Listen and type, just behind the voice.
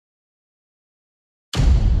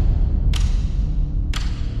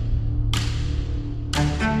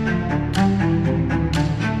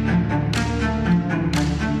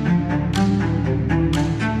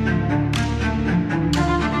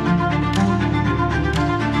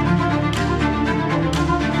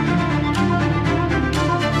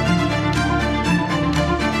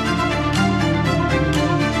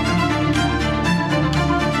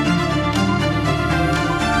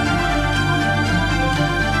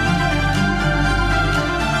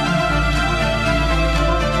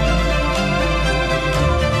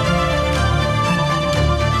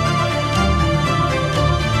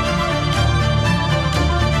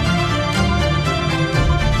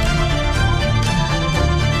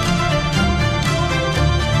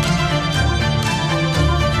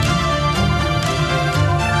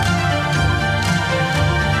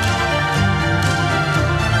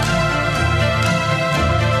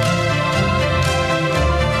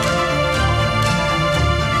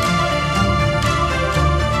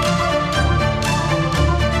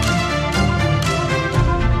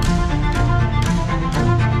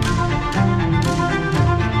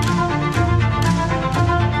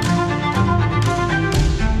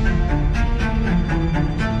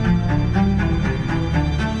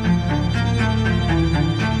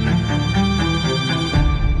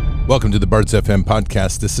Welcome to the Bards FM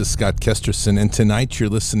podcast. This is Scott Kesterson, and tonight you're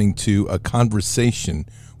listening to a conversation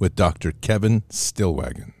with Dr. Kevin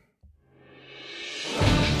Stillwagon.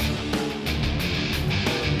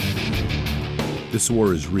 This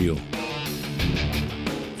war is real.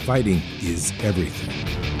 Fighting is everything.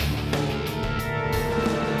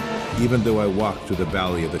 Even though I walk through the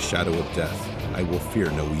valley of the shadow of death, I will fear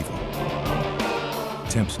no evil.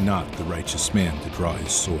 Tempt not the righteous man to draw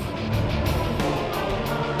his sword.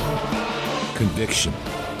 Conviction,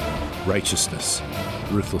 righteousness,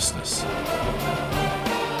 ruthlessness.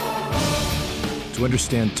 To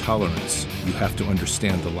understand tolerance, you have to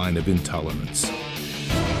understand the line of intolerance.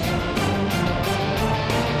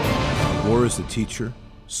 War is the teacher,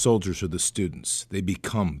 soldiers are the students. They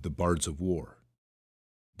become the bards of war.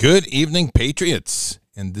 Good evening, Patriots.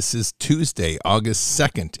 And this is Tuesday, August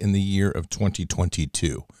 2nd in the year of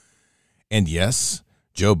 2022. And yes,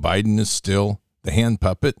 Joe Biden is still the hand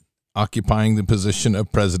puppet occupying the position of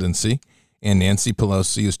presidency, and Nancy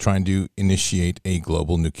Pelosi is trying to initiate a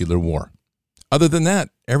global nuclear war. Other than that,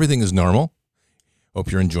 everything is normal. Hope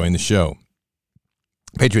you're enjoying the show.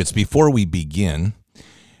 Patriots, before we begin,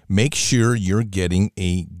 make sure you're getting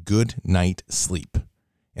a good night's sleep.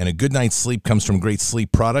 And a good night's sleep comes from great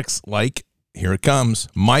sleep products like, here it comes,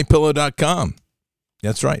 MyPillow.com.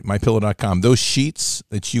 That's right, MyPillow.com. Those sheets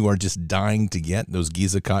that you are just dying to get, those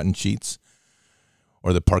Giza cotton sheets,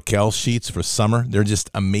 or the Parkel sheets for summer, they're just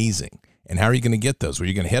amazing. And how are you going to get those? Well,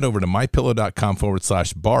 you're going to head over to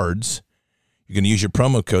mypillow.com/bards. You're going to use your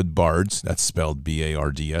promo code BARDS. That's spelled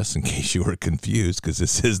B-A-R-D-S in case you were confused, because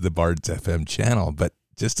this is the Bards FM channel, but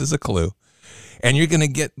just as a clue. And you're going to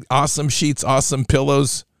get awesome sheets, awesome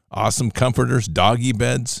pillows, awesome comforters, doggy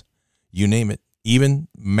beds, you name it. Even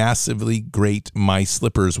massively great My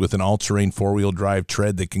Slippers with an all-terrain four-wheel drive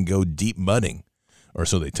tread that can go deep mudding. Or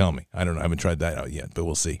so they tell me. I don't know. I haven't tried that out yet, but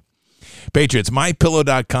we'll see. Patriots,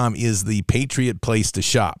 MyPillow.com is the Patriot place to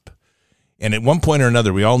shop. And at one point or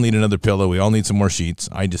another, we all need another pillow. We all need some more sheets.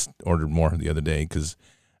 I just ordered more the other day because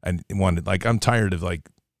I wanted, I'm tired of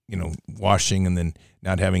washing and then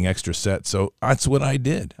not having extra sets. So that's what I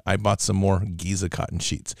did. I bought some more Giza cotton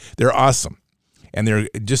sheets. They're awesome. And they're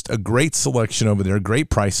just a great selection over there, great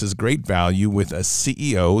prices, great value with a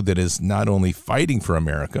CEO that is not only fighting for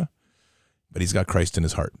America, but he's got Christ in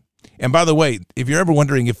his heart. And by the way, if you're ever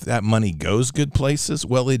wondering if that money goes good places,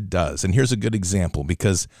 well, it does. And here's a good example,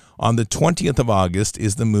 because on the 20th of August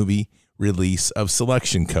is the movie release of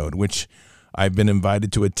Selection Code, which I've been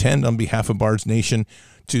invited to attend on behalf of Bards Nation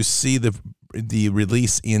to see the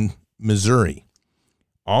release in Missouri.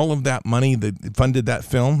 All of that money that funded that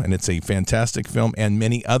film, and it's a fantastic film, and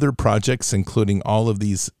many other projects, including all of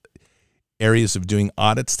these areas of doing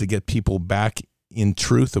audits to get people back in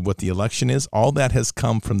truth of what the election is, all that has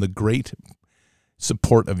come from the great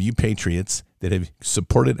support of you Patriots that have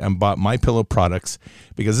supported and bought MyPillow products,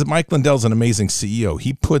 because Mike Lindell's an amazing CEO.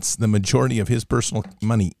 He puts the majority of his personal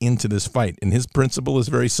money into this fight, and his principle is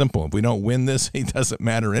very simple. If we don't win this, it doesn't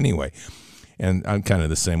matter anyway. And I'm kind of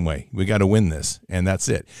the same way. We got to win this, and that's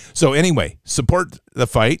it. So anyway, support the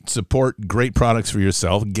fight, support great products for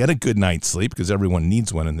yourself, get a good night's sleep, because everyone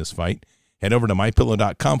needs one in this fight. Head over to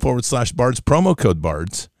mypillow.com/bards, promo code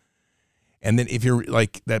BARDS. And then if you're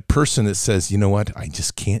like that person that says, you know what, I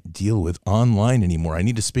just can't deal with online anymore, I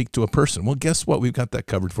need to speak to a person. Well, guess what? We've got that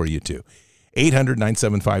covered for you too.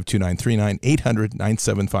 800-975-2939,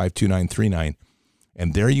 800-975-2939.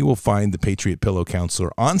 And there you will find the Patriot Pillow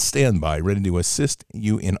Counselor on standby, ready to assist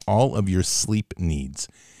you in all of your sleep needs.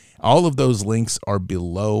 All of those links are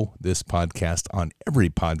below this podcast on every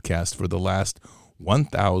podcast for the last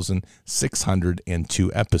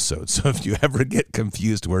 1,602 episodes. So if you ever get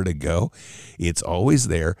confused where to go, it's always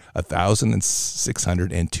there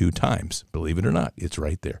 1,602 times. Believe it or not, it's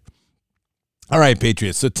right there. All right,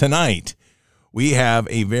 Patriots. So tonight we have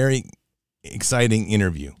a very exciting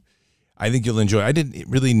interview. I think you'll enjoy. I didn't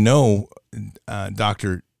really know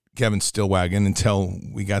Dr. Kevin Stillwagon until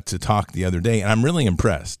we got to talk the other day, and I'm really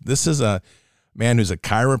impressed. This is a man who's a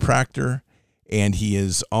chiropractor, and he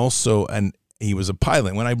is also he was a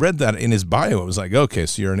pilot. When I read that in his bio, it was like, okay,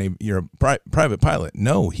 so you're a private pilot.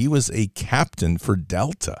 No, he was a captain for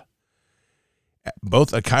Delta,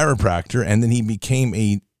 both a chiropractor, and then he became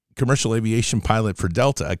a commercial aviation pilot for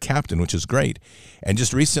Delta, a captain, which is great, and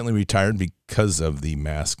just recently retired because of the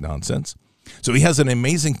mask nonsense. So he has an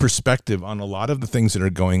amazing perspective on a lot of the things that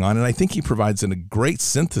are going on, and I think he provides a great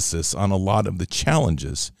synthesis on a lot of the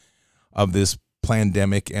challenges of this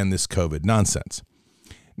pandemic and this COVID nonsense.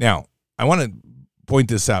 Now, I want to point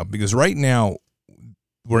this out because right now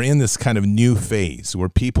we're in this kind of new phase where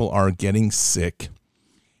people are getting sick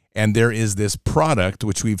And there is this product,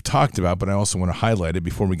 which we've talked about, but I also want to highlight it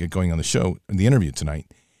before we get going on the show, in the interview tonight,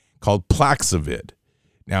 called Plaxavid.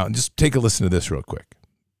 Now, just take a listen to this real quick.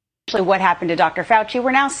 What happened to Dr. Fauci,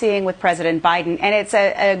 we're now seeing with President Biden, and it's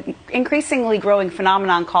a increasingly growing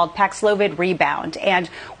phenomenon called Paxlovid rebound. And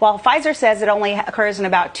while Pfizer says it only occurs in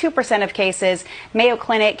about 2% of cases, Mayo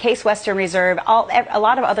Clinic, Case Western Reserve, a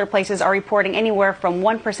lot of other places are reporting anywhere from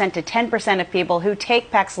 1% to 10% of people who take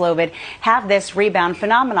Paxlovid have this rebound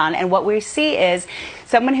phenomenon. And what we see is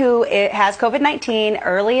someone who has COVID-19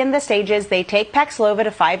 early in the stages, they take Paxlovid,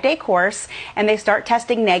 a 5-day course, and they start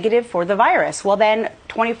testing negative for the virus. Well, then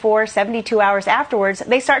 72 hours afterwards,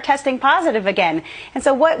 they start testing positive again. And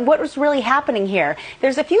so what was really happening here?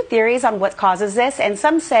 There's a few theories on what causes this, and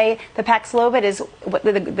some say the Paxlovid is what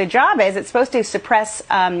the job is. It's supposed to suppress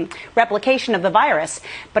replication of the virus.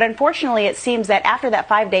 But unfortunately, it seems that after that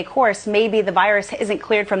 5-day course, maybe the virus isn't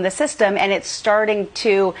cleared from the system, and it's starting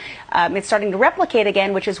to replicate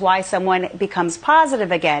again, which is why someone becomes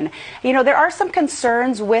positive again. You know, there are some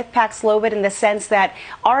concerns with Paxlovid in the sense that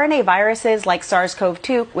RNA viruses like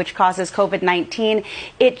SARS-CoV-2, which causes COVID-19,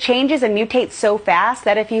 it changes and mutates so fast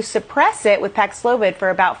that if you suppress it with Paxlovid for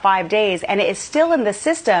about 5 days and it is still in the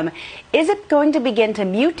system, is it going to begin to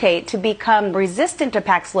mutate to become resistant to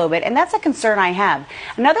Paxlovid? And that's a concern I have.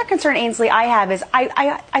 Another concern, Ainsley, I have is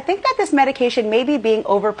I think that this medication may be being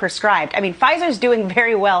overprescribed. I mean, Pfizer's doing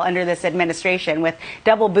very well under this administration with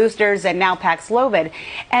double boosters and now Paxlovid.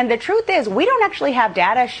 And the truth is, we don't actually have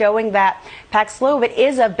data showing that Paxlovid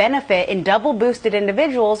is of benefit in double boosted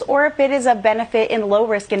individuals or if it is of benefit in low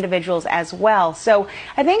risk individuals as well. So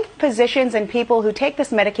I think physicians and people who take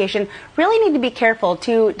this medication really need to be careful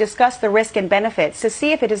to discuss the risk and benefits to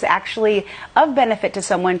see if it is actually of benefit to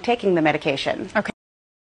someone taking the medication. Okay.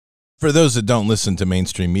 For those that don't listen to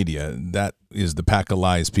mainstream media, that is the pack of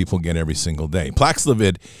lies people get every single day.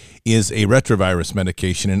 Paxlovid is a retrovirus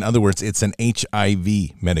medication. In other words, it's an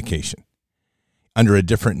HIV medication under a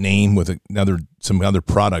different name with some other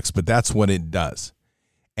products, but that's what it does.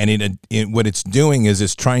 And what it's doing is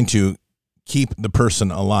it's trying to keep the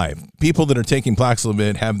person alive. People that are taking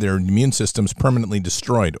Paxlovid have their immune systems permanently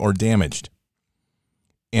destroyed or damaged.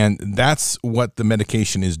 And that's what the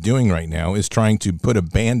medication is doing right now, is trying to put a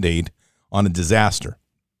Band-Aid on a disaster.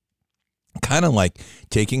 Kind of like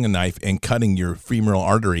taking a knife and cutting your femoral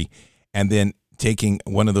artery and then taking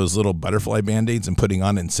one of those little butterfly Band-Aids and putting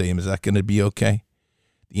on it and saying, is that going to be okay?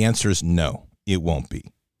 The answer is no, it won't be.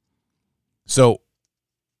 So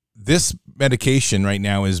this medication right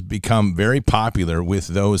now has become very popular with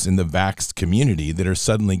those in the vaxxed community that are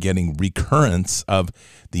suddenly getting recurrence of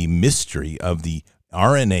the mystery of the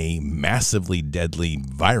RNA massively deadly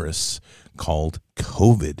virus called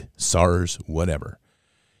COVID, SARS, whatever.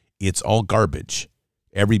 It's all garbage,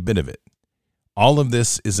 every bit of it. All of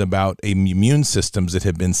this is about immune systems that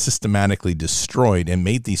have been systematically destroyed and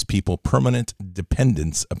made these people permanent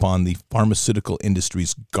dependents upon the pharmaceutical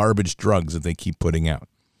industry's garbage drugs that they keep putting out.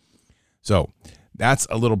 So that's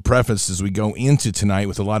a little preface as we go into tonight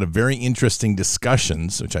with a lot of very interesting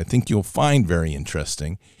discussions, which I think you'll find very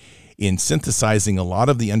interesting, in synthesizing a lot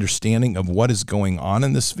of the understanding of what is going on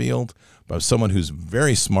in this field by someone who's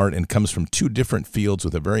very smart and comes from two different fields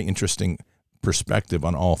with a very interesting perspective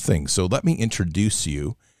on all things. So let me introduce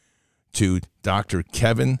you to Dr.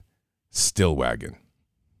 Kevin Stillwagon.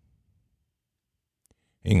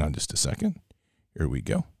 Hang on just a second. Here we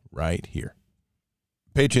go, right here.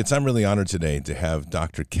 Patriots, I'm really honored today to have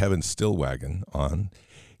Dr. Kevin Stillwagon on.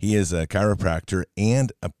 He is a chiropractor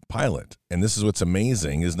and a pilot. And this is what's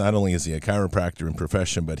amazing, is not only is he a chiropractor in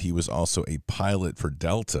profession, but he was also a pilot for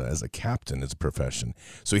Delta as a captain as a profession.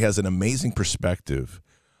 So he has an amazing perspective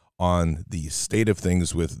on the state of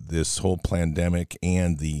things with this whole pandemic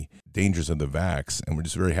and the dangers of the vax. And we're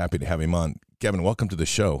just very happy to have him on. Kevin, welcome to the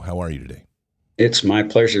show. How are you today? It's my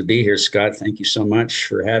pleasure to be here, Scott. Thank you so much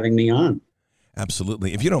for having me on.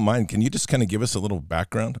 Absolutely. If you don't mind, can you just kind of give us a little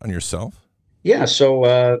background on yourself? Yeah,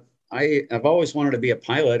 so I've always wanted to be a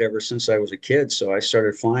pilot ever since I was a kid. So I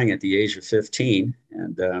started flying at the age of 15,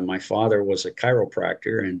 and my father was a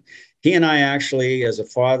chiropractor, and he and I actually, as a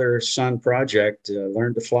father-son project,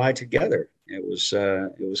 learned to fly together. It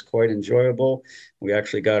was quite enjoyable. We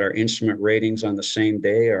actually got our instrument ratings on the same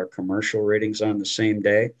day, our commercial ratings on the same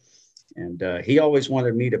day, and he always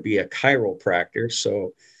wanted me to be a chiropractor.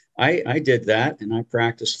 So I did that, and I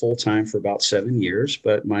practiced full-time for about 7 years,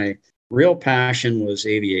 but my real passion was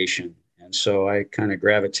aviation. And so I kind of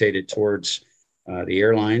gravitated towards the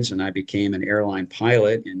airlines, and I became an airline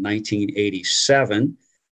pilot in 1987.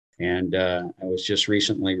 And I was just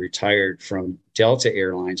recently retired from Delta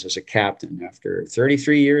Airlines as a captain after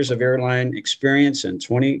 33 years of airline experience and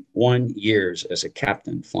 21 years as a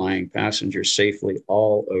captain flying passengers safely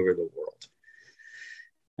all over the world.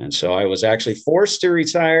 And so I was actually forced to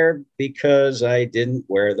retire because I didn't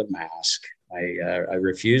wear the mask. I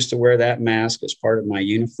refused to wear that mask as part of my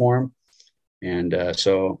uniform. And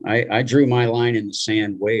so I drew my line in the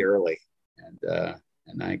sand way early.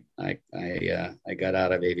 And I got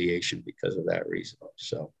out of aviation because of that reason.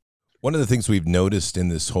 So one of the things we've noticed in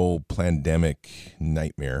this whole pandemic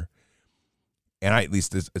nightmare, and at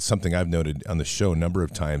least it's something I've noted on the show a number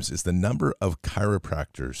of times, is the number of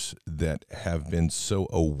chiropractors that have been so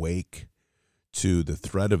awake to the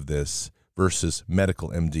threat of this versus medical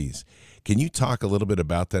MDs. Can you talk a little bit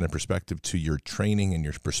about that in perspective to your training and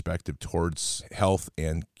your perspective towards health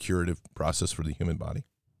and curative process for the human body?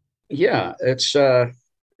 Yeah, it's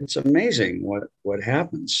amazing what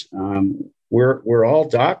happens. We're all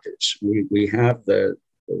doctors. We have the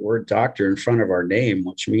word doctor in front of our name,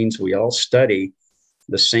 which means we all study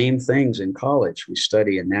the same things in college. We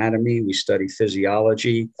study anatomy, we study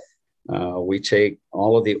physiology. We take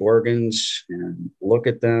all of the organs and look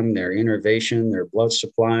at them, their innervation, their blood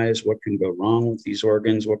supplies, what can go wrong with these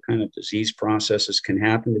organs, what kind of disease processes can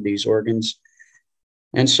happen to these organs.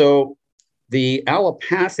 And so the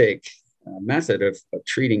allopathic method of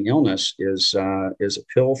treating illness is a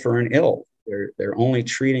pill for an ill. They're only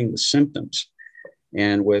treating the symptoms.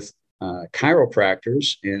 And with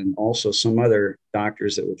chiropractors and also some other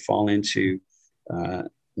doctors that would fall into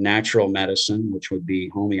natural medicine, which would be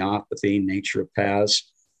homeopathy, naturopaths,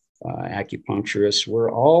 acupuncturists,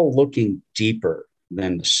 we're all looking deeper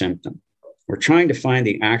than the symptom. We're trying to find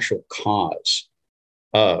the actual cause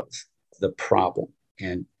of the problem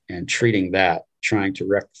and treating that, trying to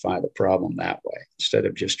rectify the problem that way instead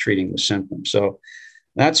of just treating the symptom. So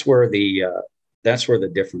that's where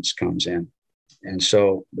the difference comes in. And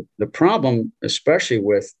so the problem, especially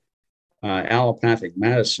with allopathic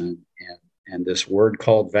medicine and this word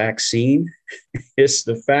called vaccine, is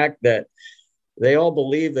the fact that they all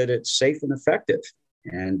believe that it's safe and effective.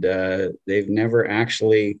 And they've never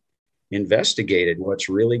actually investigated what's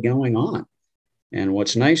really going on. And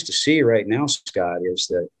what's nice to see right now, Scott, is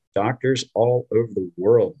that doctors all over the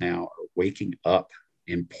world now are waking up.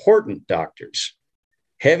 Important doctors,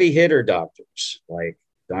 heavy hitter doctors like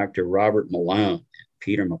Dr. Robert Malone,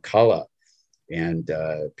 Peter McCullough, and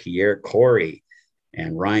Pierre Corey,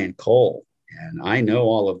 and Ryan Cole. And I know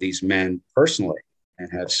all of these men personally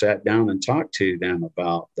and have sat down and talked to them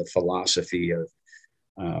about the philosophy of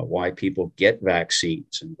why people get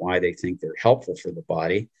vaccines and why they think they're helpful for the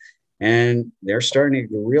body. And they're starting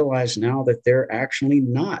to realize now that they're actually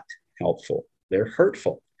not helpful. They're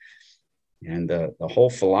hurtful. And the whole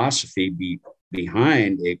philosophy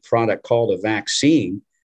behind a product called a vaccine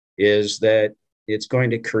is that it's going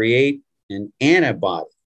to create an antibody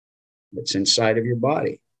that's inside of your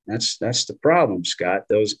body. That's the problem, Scott.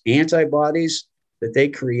 Those antibodies that they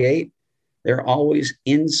create, they're always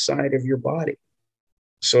inside of your body.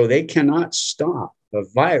 So they cannot stop a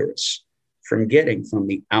virus from getting from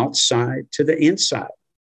the outside to the inside.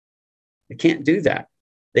 They can't do that.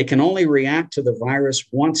 They can only react to the virus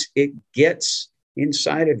once it gets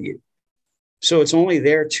inside of you. So it's only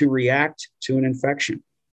there to react to an infection.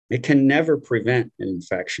 It can never prevent an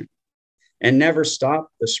infection and never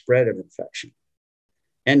stop the spread of infection.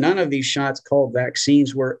 And none of these shots called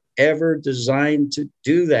vaccines were ever designed to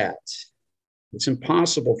do that. It's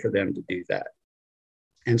impossible for them to do that.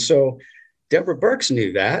 And so Deborah Birx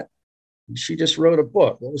knew that. She just wrote a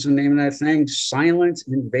book. What was the name of that thing? Silent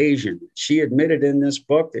Invasion. She admitted in this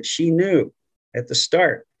book that she knew at the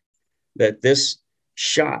start that this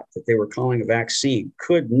shot that they were calling a vaccine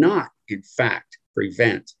could not, in fact,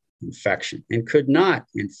 prevent infection and could not,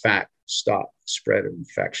 in fact, stop the spread of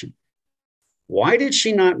infection. Why did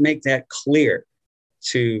she not make that clear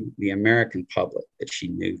to the American public that she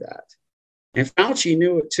knew that? And Fauci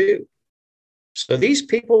knew it too. So these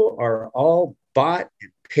people are all bought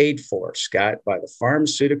and paid for, Scott, by the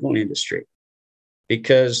pharmaceutical industry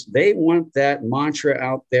because they want that mantra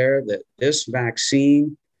out there that this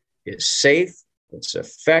vaccine is safe, it's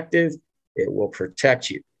effective, it will protect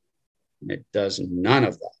you. And it does none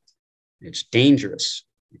of that. It's dangerous.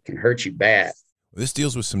 It can hurt you bad. This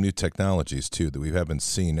deals with some new technologies, too, that we haven't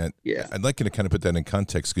seen. I'd like you to kind of put that in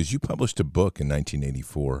context because you published a book in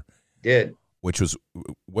 1984. Did. Which was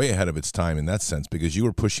way ahead of its time in that sense because you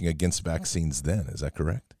were pushing against vaccines then. Is that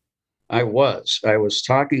correct? I was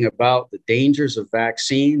talking about the dangers of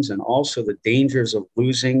vaccines and also the dangers of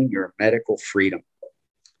losing your medical freedom.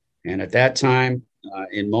 And at that time,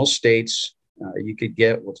 in most states, you could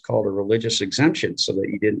get what's called a religious exemption so that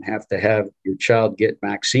you didn't have to have your child get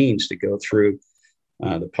vaccines to go through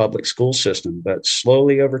the public school system. But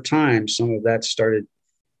slowly over time, some of that started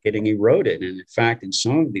getting eroded. And in fact, in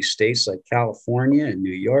some of these states like California and New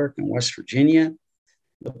York and West Virginia,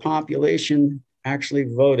 the population actually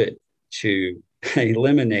voted to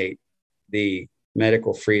eliminate the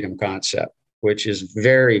medical freedom concept, which is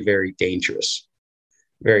very, very dangerous.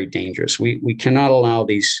 Very dangerous. We cannot allow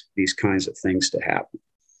these kinds of things to happen.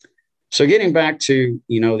 So getting back to,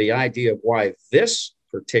 the idea of why this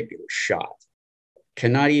particular shot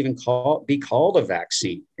cannot even be called a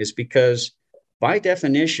vaccine is because, by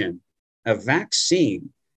definition, a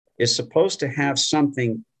vaccine is supposed to have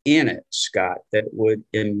something in it, Scott, that would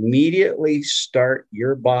immediately start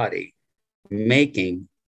your body making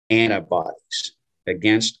antibodies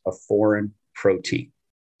against a foreign protein.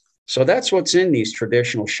 So that's what's in these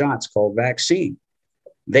traditional shots called vaccine.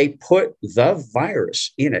 They put the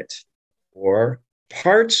virus in it, or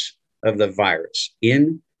parts of the virus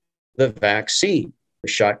in the vaccine, the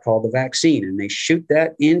shot called the vaccine, and they shoot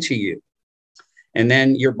that into you. And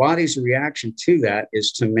then your body's reaction to that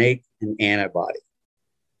is to make an antibody.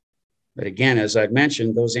 But again, as I've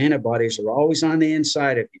mentioned, those antibodies are always on the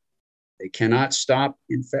inside of you. They cannot stop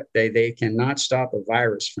they cannot stop a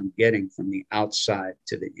virus from getting from the outside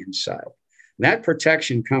to the inside. That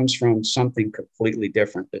protection comes from something completely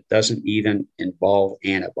different that doesn't even involve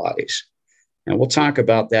antibodies. And we'll talk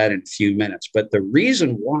about that in a few minutes. But the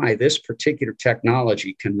reason why this particular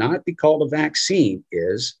technology cannot be called a vaccine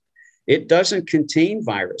is it doesn't contain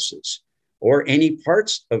viruses or any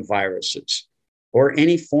parts of viruses or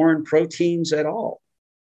any foreign proteins at all.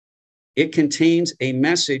 It contains a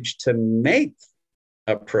message to make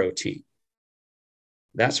a protein.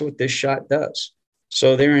 That's what this shot does.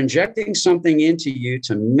 So they're injecting something into you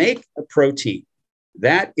to make a protein.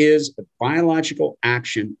 That is a biological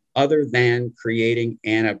action other than creating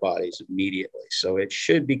antibodies immediately. So it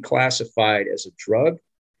should be classified as a drug,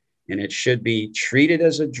 and it should be treated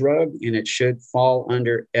as a drug, and it should fall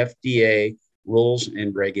under FDA rules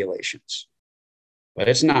and regulations. But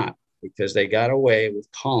it's not, because they got away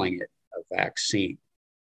with calling it a vaccine.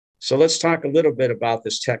 So let's talk a little bit about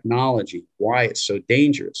this technology, why it's so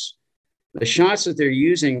dangerous. The shots that they're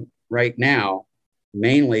using right now,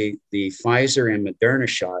 mainly the Pfizer and Moderna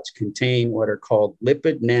shots, contain what are called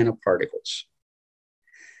lipid nanoparticles.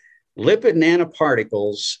 Lipid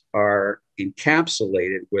nanoparticles are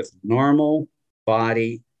encapsulated with normal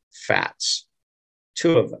body fats,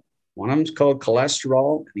 two of them. One of them is called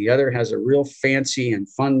cholesterol, and the other has a real fancy and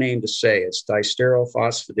fun name to say. It's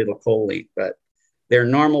disterophosphatidylocholine, but they're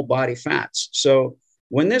normal body fats. So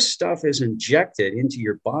when this stuff is injected into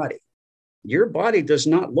your body does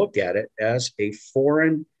not look at it as a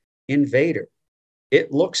foreign invader.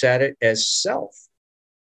 It looks at it as self.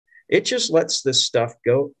 It just lets this stuff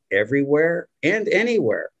go everywhere and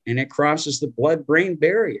anywhere, and it crosses the blood-brain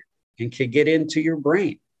barrier and can get into your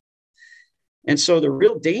brain. And so the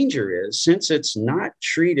real danger is, since it's not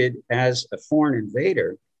treated as a foreign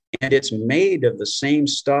invader, and it's made of the same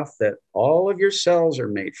stuff that all of your cells are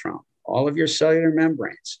made from, all of your cellular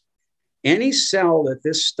membranes, any cell that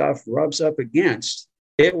this stuff rubs up against,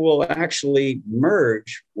 it will actually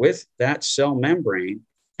merge with that cell membrane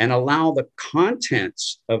and allow the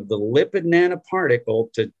contents of the lipid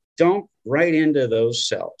nanoparticle to dump right into those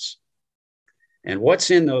cells. And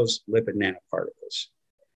what's in those lipid nanoparticles?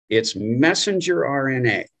 It's messenger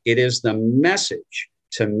RNA. It is the message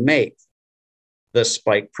to make the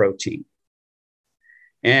spike protein.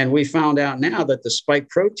 And we found out now that the spike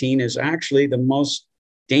protein is actually the most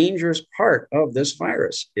dangerous part of this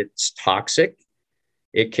virus. It's toxic.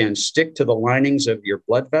 It can stick to the linings of your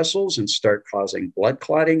blood vessels and start causing blood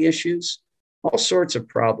clotting issues, all sorts of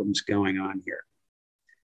problems going on here.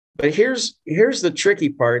 But here's the tricky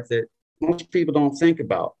part that most people don't think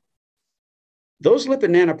about. Those lipid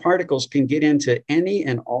nanoparticles can get into any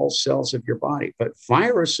and all cells of your body, but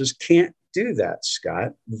viruses can't do that,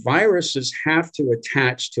 Scott. Viruses have to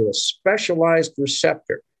attach to a specialized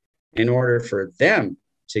receptor in order for them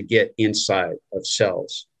to get inside of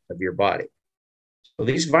cells of your body. So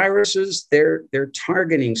these viruses, they're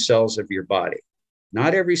targeting cells of your body.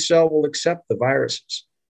 Not every cell will accept the viruses,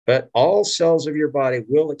 but all cells of your body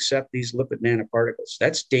will accept these lipid nanoparticles.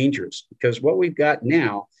 That's dangerous, because what we've got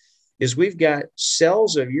now is we've got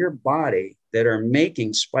cells of your body that are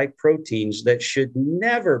making spike proteins that should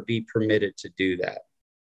never be permitted to do that,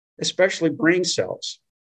 especially brain cells.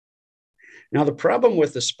 Now, the problem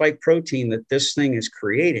with the spike protein that this thing is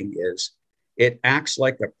creating is it acts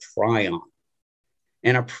like a prion.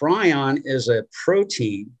 And a prion is a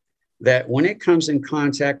protein that when it comes in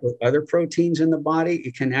contact with other proteins in the body,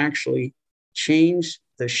 it can actually change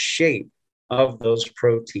the shape of those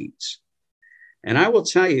proteins. And I will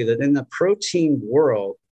tell you that in the protein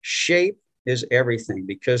world, shape is everything,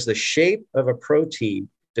 because the shape of a protein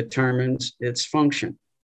determines its function.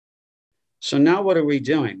 So now what are we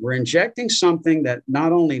doing? We're injecting something that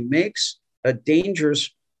not only makes a dangerous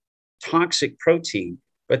toxic protein,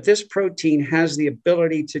 but this protein has the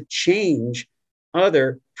ability to change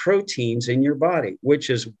other proteins in your body, which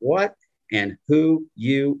is what and who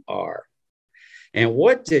you are. And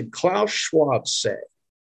what did Klaus Schwab say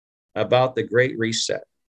about the Great Reset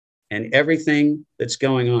and everything that's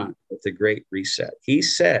going on with the Great Reset? He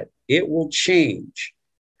said, it will change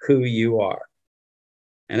who you are.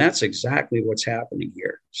 And that's exactly what's happening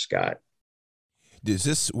here, Scott. Is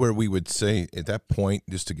this where we would say at that point,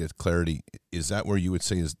 just to get clarity, is that where you would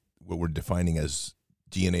say is what we're defining as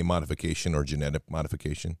DNA modification or genetic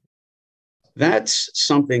modification? That's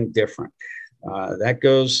something different. That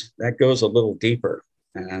goes a little deeper.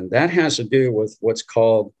 And that has to do with what's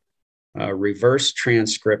called reverse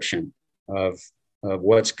transcription of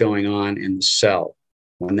what's going on in the cell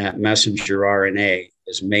when that messenger RNA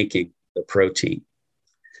is making the protein.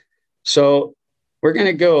 So we're going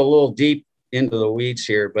to go a little deep into the weeds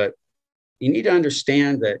here, but you need to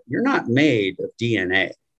understand that you're not made of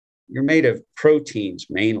DNA. You're made of proteins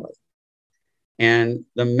mainly. And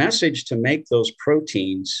the message to make those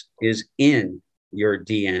proteins is in your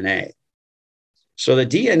DNA. So the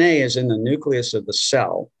DNA is in the nucleus of the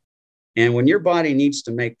cell. And when your body needs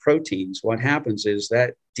to make proteins, what happens is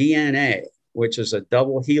that DNA, which is a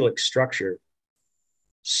double helix structure,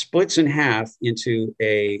 splits in half into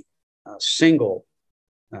a single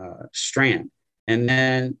strand. And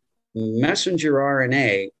then messenger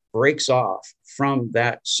RNA breaks off from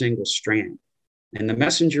that single strand. And the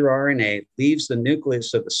messenger RNA leaves the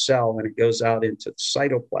nucleus of the cell and it goes out into the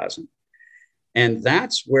cytoplasm. And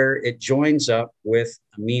that's where it joins up with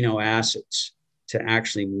amino acids to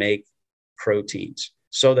actually make proteins.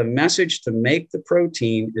 So the message to make the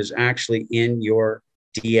protein is actually in your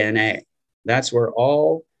DNA. That's where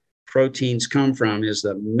all proteins come from, is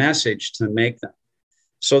the message to make them.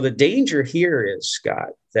 So the danger here is, Scott,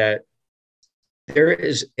 that there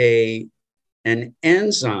is an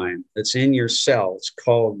enzyme that's in your cells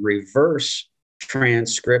called reverse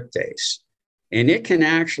transcriptase. And it can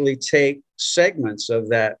actually take segments of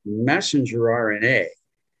that messenger RNA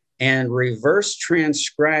and reverse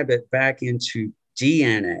transcribe it back into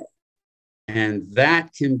DNA. And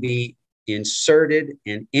that can be inserted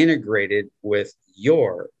and integrated with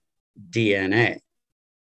your DNA.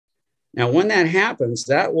 Now, when that happens,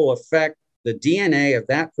 that will affect the DNA of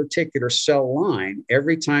that particular cell line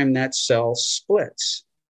every time that cell splits.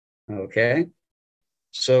 Okay?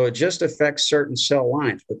 So it just affects certain cell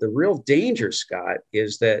lines. But the real danger, Scott,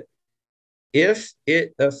 is that if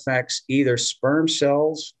it affects either sperm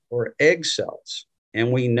cells or egg cells,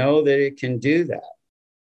 and we know that it can do that,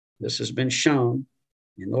 this has been shown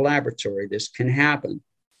in the laboratory, this can happen.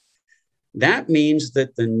 That means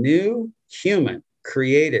that the new human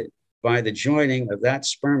created by the joining of that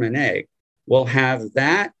sperm and egg will have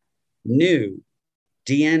that new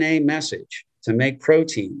DNA message to make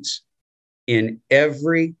proteins in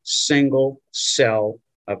every single cell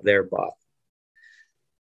of their body.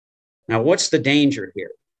 Now, what's the danger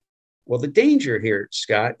here? Well, the danger here,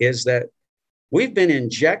 Scott, is that we've been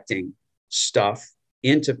injecting stuff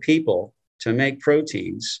into people to make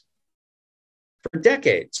proteins for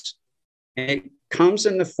decades. And it comes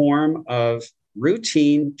in the form of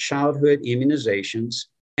routine childhood immunizations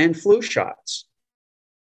and flu shots.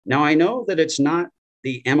 Now, I know that it's not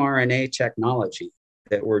the mRNA technology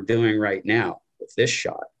that we're doing right now with this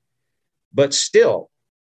shot, but still,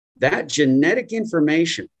 that genetic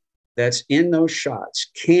information that's in those shots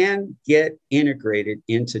can get integrated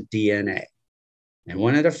into DNA. And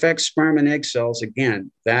when it affects sperm and egg cells,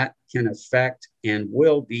 again, that can affect and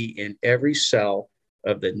will be in every cell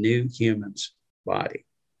of the new human's body.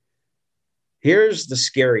 Here's the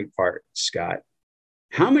scary part, Scott.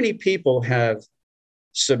 How many people have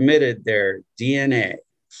submitted their DNA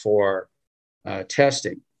for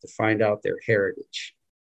testing to find out their heritage?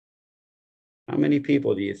 How many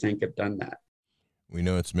people do you think have done that? We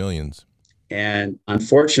know it's millions. And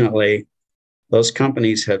unfortunately, those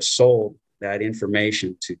companies have sold that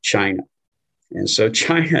information to China. And so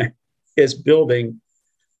China is building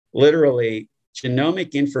literally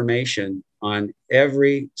genomic information on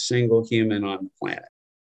every single human on the planet.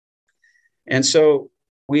 And so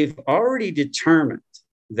we've already determined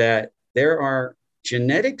that there are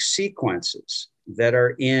genetic sequences that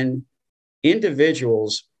are in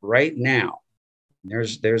individuals right now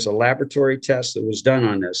There's a laboratory test that was done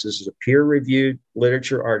on this. This is a peer-reviewed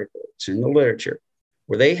literature article. It's in the literature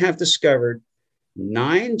where they have discovered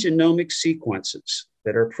 9 genomic sequences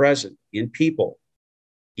that are present in people,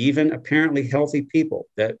 even apparently healthy people,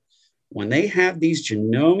 that when they have these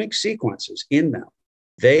genomic sequences in them,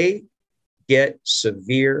 they get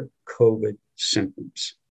severe COVID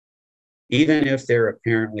symptoms, even if they're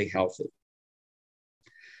apparently healthy.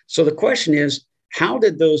 So the question is, how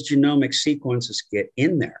did those genomic sequences get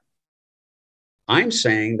in there? I'm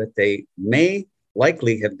saying that they may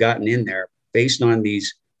likely have gotten in there based on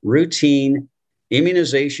these routine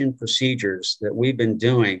immunization procedures that we've been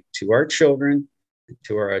doing to our children,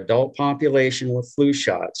 to our adult population with flu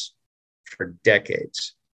shots for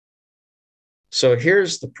decades. So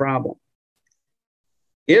here's the problem.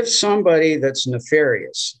 If somebody that's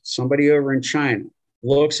nefarious, somebody over in China,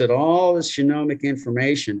 looks at all this genomic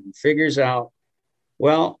information and figures out,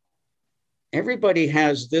 well, everybody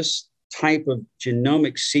has this type of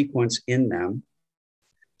genomic sequence in them,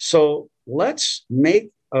 so let's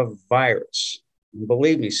make a virus. And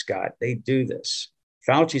believe me, Scott, they do this.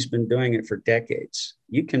 Fauci's been doing it for decades.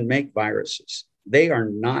 You can make viruses. They are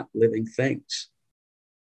not living things.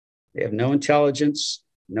 They have no intelligence,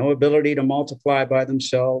 no ability to multiply by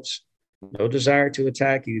themselves, no desire to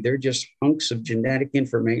attack you. They're just hunks of genetic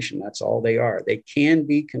information. That's all they are. They can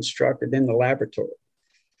be constructed in the laboratory.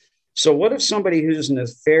 So what if somebody who's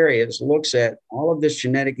nefarious looks at all of this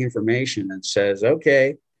genetic information and says,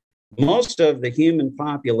 okay, most of the human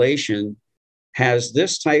population has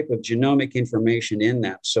this type of genomic information in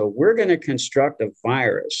them. So we're going to construct a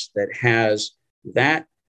virus that has that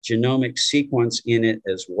genomic sequence in it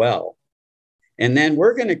as well. And then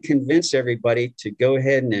we're going to convince everybody to go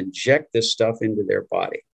ahead and inject this stuff into their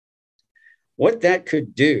body. What that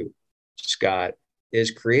could do, Scott, is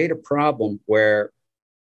create a problem where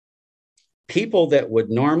people that would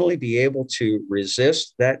normally be able to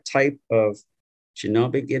resist that type of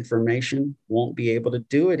genomic information won't be able to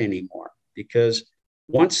do it anymore, because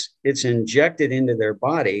once it's injected into their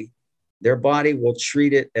body will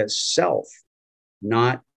treat it as self,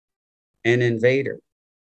 not an invader.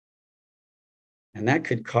 And that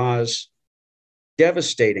could cause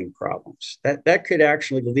devastating problems. That could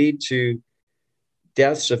actually lead to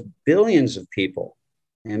deaths of billions of people.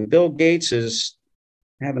 And Bill Gates is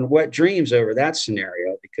having wet dreams over that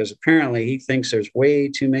scenario, because apparently he thinks there's way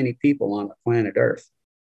too many people on the planet Earth.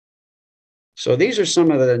 So these are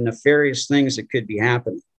some of the nefarious things that could be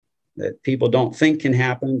happening that people don't think can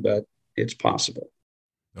happen, but it's possible.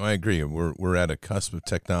 No, I agree. We're at a cusp of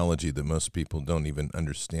technology that most people don't even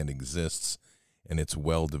understand exists, and it's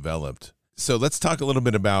well developed. So let's talk a little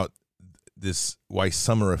bit about this, why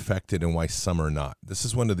some are affected and why some are not. This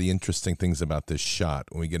is one of the interesting things about this shot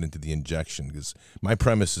when we get into the injection, because my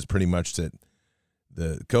premise is pretty much that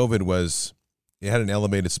the COVID it had an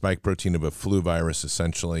elevated spike protein of a flu virus,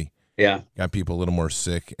 essentially. Yeah. Got people a little more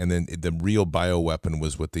sick. And then the real bioweapon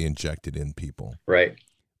was what they injected in people. Right.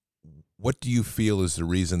 What do you feel is the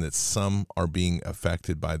reason that some are being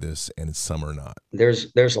affected by this and some are not?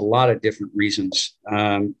 There's a lot of different reasons.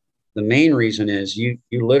 The main reason is you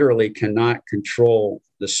literally cannot control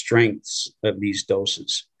the strengths of these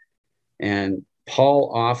doses. And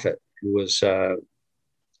Paul Offit, who was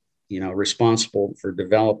responsible for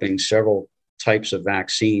developing several types of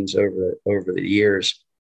vaccines over the years,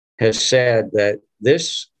 has said that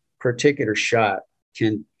this particular shot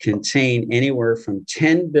can contain anywhere from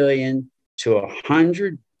 10 billion to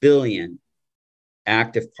 100 billion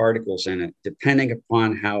active particles in it, depending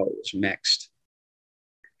upon how it was mixed.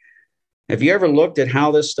 Have you ever looked at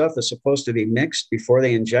how this stuff is supposed to be mixed before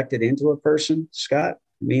they inject it into a person, Scott?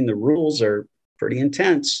 I mean, the rules are pretty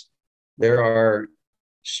intense. There are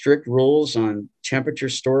strict rules on temperature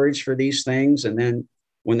storage for these things. And then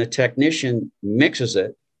when the technician mixes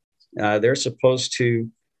it, they're supposed to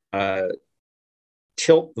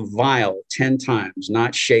tilt the vial 10 times,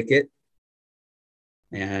 not shake it.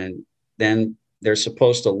 And then they're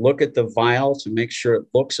supposed to look at the vial to make sure it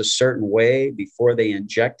looks a certain way before they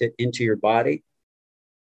inject it into your body.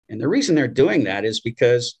 And the reason they're doing that is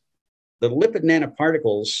because the lipid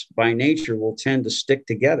nanoparticles by nature will tend to stick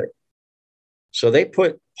together. So they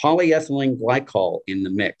put polyethylene glycol in the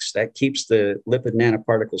mix. That keeps the lipid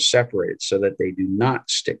nanoparticles separated so that they do not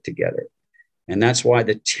stick together. And that's why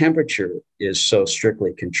the temperature is so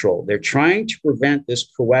strictly controlled. They're trying to prevent this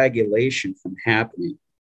coagulation from happening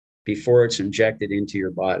before it's injected into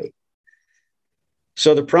your body.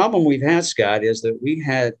 So the problem we've had, Scott, is that we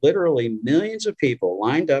had literally millions of people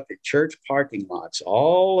lined up in church parking lots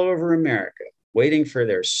all over America, waiting for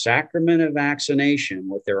their sacrament of vaccination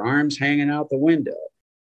with their arms hanging out the window.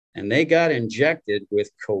 and they got injected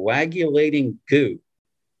with coagulating goo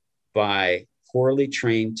by poorly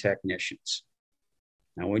trained technicians.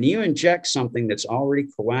 Now, when you inject something that's already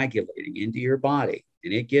coagulating into your body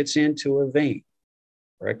and it gets into a vein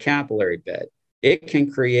or a capillary bed, it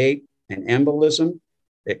can create an embolism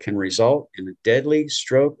that can result in a deadly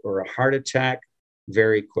stroke or a heart attack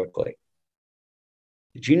very quickly.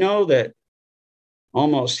 Did you know that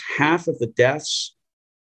almost half of the deaths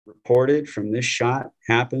reported from this shot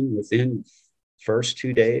happened within the first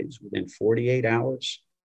 2 days, within 48 hours,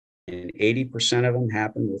 and 80% of them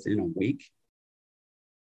happened within a week?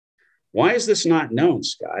 Why is this not known,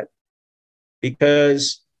 Scott?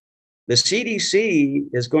 Because the CDC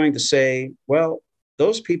is going to say, well,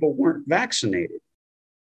 those people weren't vaccinated,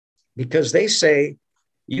 because they say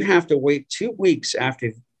you have to wait 2 weeks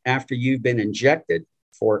after you've been injected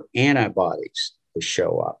for antibodies to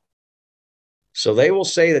show up. So they will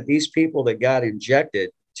say that these people that got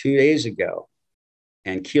injected 2 days ago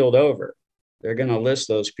and keeled over, they're going to list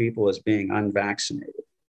those people as being unvaccinated.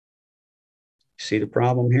 See the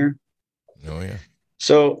problem here? Oh, yeah.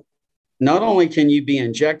 So not only can you be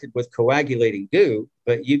injected with coagulating goo,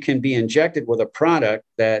 but you can be injected with a product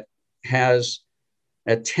that has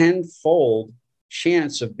a 10-fold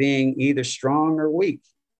chance of being either strong or weak.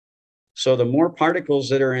 So the more particles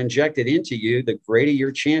that are injected into you, the greater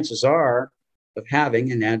your chances are of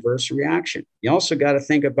having an adverse reaction. You also got to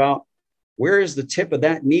think about, where is the tip of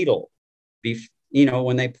that needle?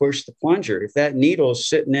 When they push the plunger, if that needle is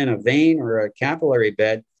sitting in a vein or a capillary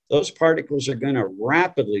bed, those particles are going to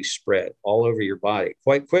rapidly spread all over your body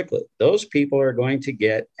quite quickly. Those people are going to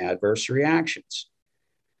get adverse reactions.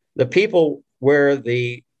 The people where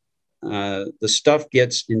the stuff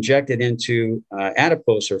gets injected into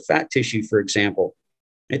adipose or fat tissue, for example,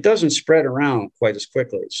 it doesn't spread around quite as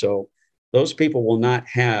quickly. So those people will not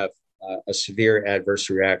have a severe adverse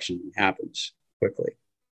reaction that happens quickly.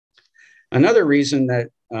 Another reason that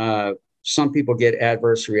some people get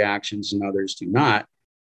adverse reactions and others do not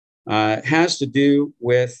has to do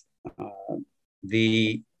with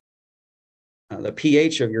the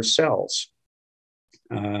pH of your cells.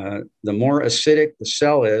 The more acidic the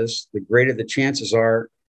cell is, the greater the chances are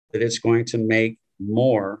that it's going to make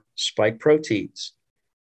more spike proteins.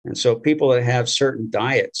 And so people that have certain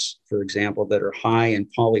diets, for example, that are high in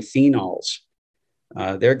polyphenols,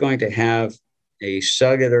 they're going to have a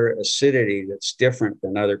cellular acidity that's different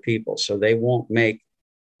than other people. So they won't make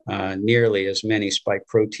nearly as many spike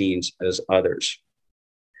proteins as others.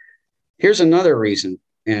 Here's another reason,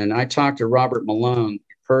 and I talked to Robert Malone in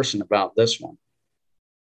person about this one.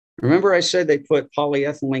 Remember I said they put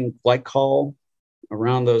polyethylene glycol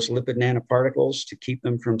around those lipid nanoparticles to keep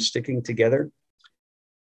them from sticking together?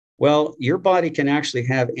 Well, your body can actually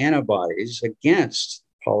have antibodies against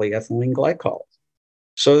polyethylene glycol.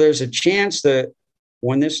 So there's a chance that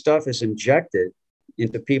when this stuff is injected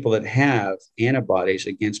into people that have antibodies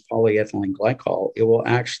against polyethylene glycol, it will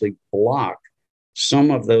actually block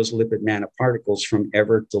some of those lipid nanoparticles from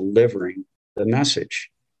ever delivering the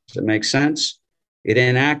message. Does it make sense? It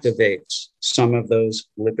inactivates some of those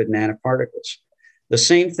lipid nanoparticles. The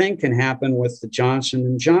same thing can happen with the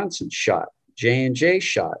Johnson & Johnson shot, J&J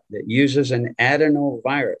shot, that uses an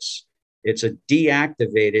adenovirus. It's a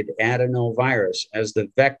deactivated adenovirus as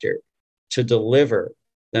the vector to deliver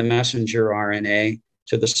the messenger RNA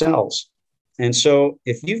to the cells. And so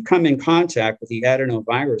if you've come in contact with the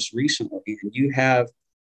adenovirus recently and you have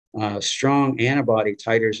strong antibody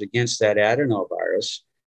titers against that adenovirus,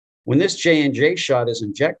 when this J&J shot is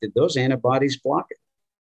injected, those antibodies block it.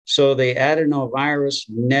 So the adenovirus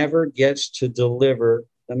never gets to deliver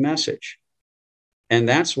the message. And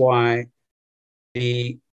that's why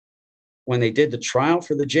when they did the trial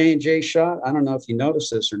for the J&J shot, I don't know if you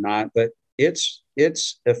noticed this or not, but its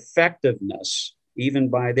effectiveness, even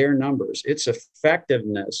by their numbers, its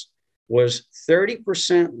effectiveness was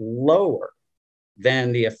 30% lower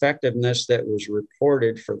than the effectiveness that was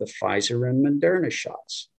reported for the Pfizer and Moderna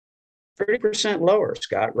shots. 30% lower,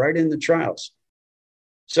 Scott, right in the trials.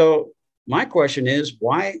 So my question is,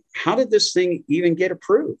 how did this thing even get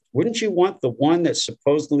approved? Wouldn't you want the one that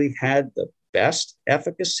supposedly had the best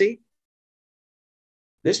efficacy?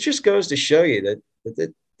 This just goes to show you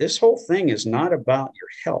that this whole thing is not about your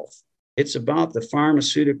health. It's about the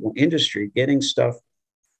pharmaceutical industry getting stuff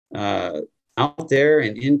out there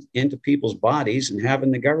and into people's bodies and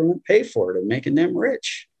having the government pay for it and making them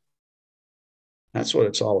rich. That's what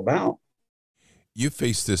it's all about. You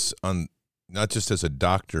face this on not just as a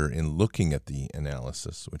doctor in looking at the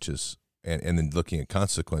analysis, which is and then looking at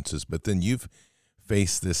consequences, but then you've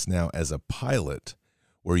faced this now as a pilot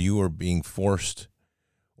where you are being forced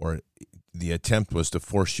or the attempt was to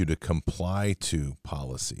force you to comply to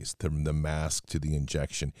policies, from the mask to the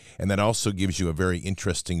injection. And that also gives you a very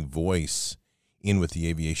interesting voice in with the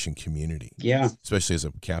aviation community. Yeah. Especially as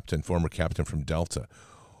a captain, former captain from Delta.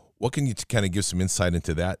 What can you kind of give some insight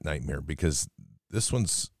into that nightmare? Because this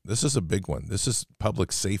is a big one. This is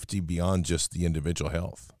public safety beyond just the individual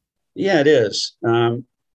health. Yeah, it is.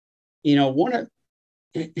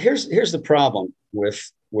 Here's the problem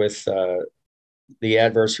with the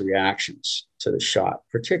adverse reactions to the shot,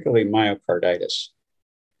 particularly myocarditis.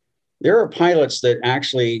 There are pilots that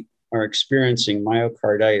actually are experiencing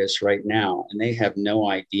myocarditis right now, and they have no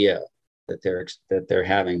idea that they're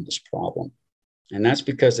having this problem. And that's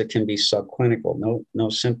because it can be subclinical, no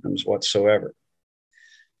symptoms whatsoever.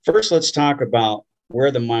 First, let's talk about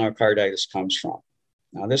where the myocarditis comes from.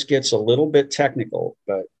 Now, this gets a little bit technical,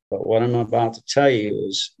 but what I'm about to tell you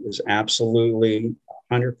is absolutely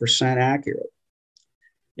 100% accurate.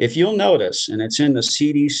 If you'll notice, and it's in the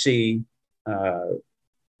CDC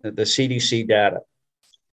data,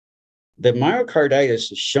 the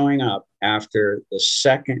myocarditis is showing up after the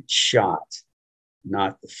second shot,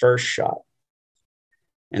 not the first shot.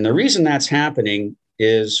 And the reason that's happening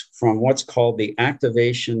is from what's called the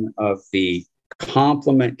activation of the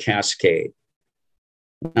complement cascade.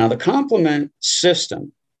 Now, the complement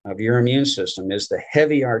system of your immune system is the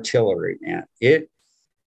heavy artillery, and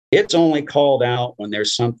it's only called out when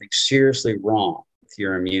there's something seriously wrong with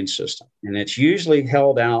your immune system. And it's usually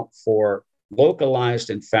held out for localized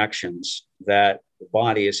infections that the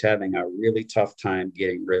body is having a really tough time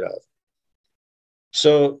getting rid of.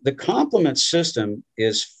 So the complement system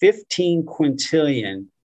is 15 quintillion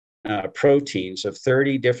proteins of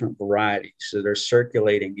 30 different varieties that are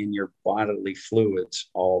circulating in your bodily fluids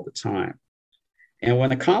all the time. And when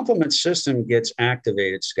the complement system gets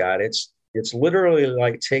activated, Scott, it's literally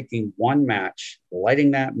like taking one match,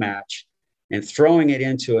 lighting that match, and throwing it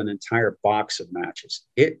into an entire box of matches.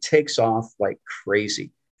 It takes off like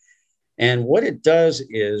crazy. And what it does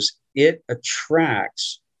is it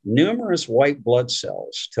attracts numerous white blood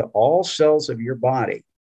cells to all cells of your body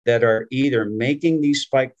that are either making these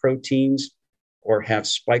spike proteins or have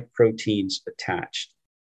spike proteins attached.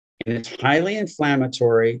 And it's highly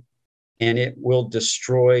inflammatory, and it will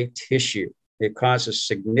destroy tissue. It causes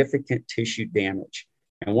significant tissue damage.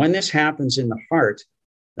 And when this happens in the heart,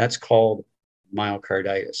 that's called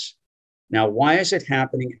myocarditis. Now, why is it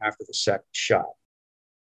happening after the second shot?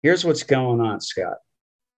 Here's what's going on, Scott.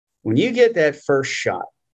 When you get that first shot,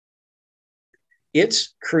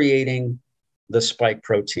 it's creating the spike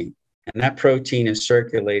protein, and that protein is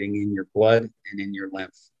circulating in your blood and in your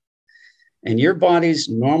lymph. And your body's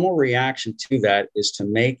normal reaction to that is to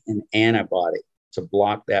make an antibody to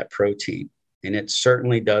block that protein. And it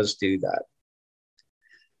certainly does do that.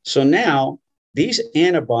 So now these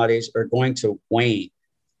antibodies are going to wane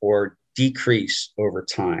or decrease over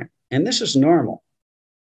time. And this is normal.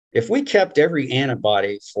 If we kept every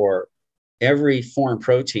antibody for every foreign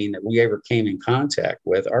protein that we ever came in contact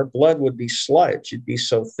with, our blood would be sludge. It'd be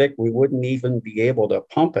so thick we wouldn't even be able to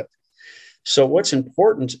pump it. So what's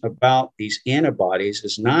important about these antibodies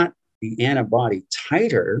is not the antibody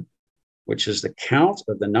titer, which is the count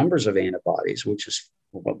of the numbers of antibodies, which is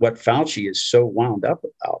what Fauci is so wound up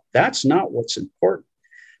about. That's not what's important.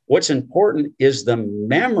 What's important is the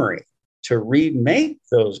memory to remake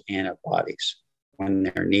those antibodies when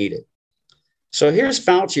they're needed. So here's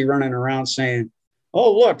Fauci running around saying,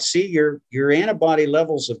 oh, look, see, your antibody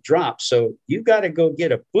levels have dropped. So you got to go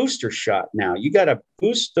get a booster shot now. You got to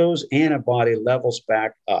boost those antibody levels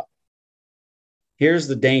back up. Here's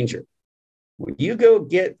the danger. When you go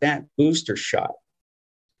get that booster shot,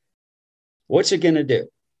 what's it going to do?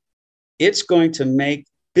 It's going to make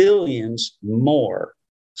billions more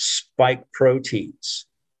spike proteins.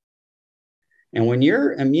 And when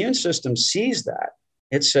your immune system sees that,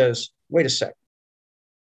 it says, wait a second.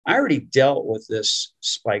 I already dealt with this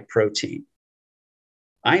spike protein.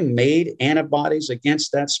 I made antibodies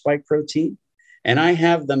against that spike protein, and I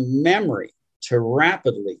have the memory to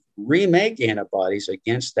rapidly remake antibodies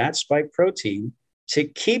against that spike protein to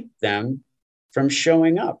keep them from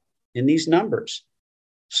showing up in these numbers.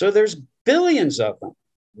 So there's billions of them.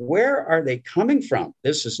 Where are they coming from?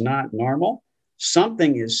 This is not normal.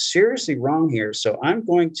 Something is seriously wrong here. So I'm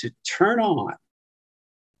going to turn on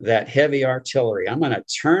that heavy artillery. I'm going to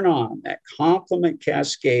turn on that complement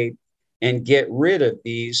cascade and get rid of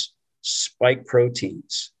these spike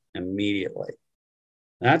proteins immediately.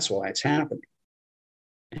 That's why it's happening.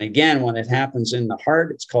 And again, when it happens in the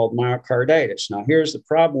heart, it's called myocarditis. Now, here's the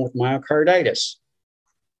problem with myocarditis.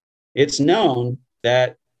 It's known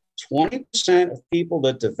that 20% of people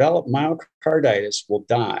that develop myocarditis will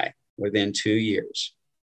die within 2 years,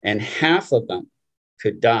 and half of them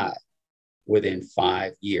could die within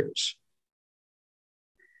 5 years.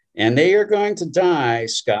 And they are going to die,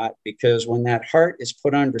 Scott, because when that heart is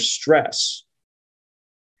put under stress,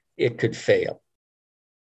 it could fail.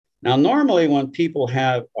 Now, normally when people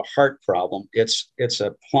have a heart problem, it's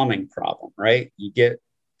a plumbing problem, right? You get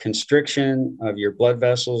constriction of your blood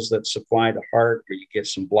vessels that supply the heart, or you get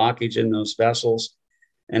some blockage in those vessels,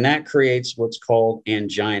 and that creates what's called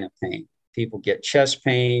angina pain. People get chest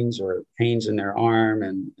pains or pains in their arm,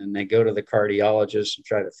 and they go to the cardiologist and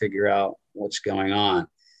try to figure out what's going on.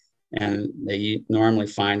 And they normally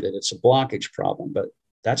find that it's a blockage problem, but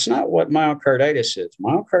that's not what myocarditis is.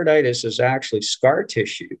 Myocarditis is actually scar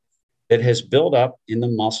tissue that has built up in the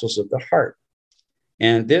muscles of the heart.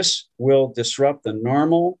 And this will disrupt the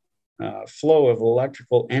normal flow of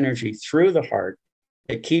electrical energy through the heart.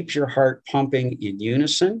 It keeps your heart pumping in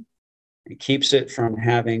unison. It keeps it from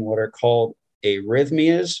having what are called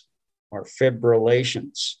arrhythmias or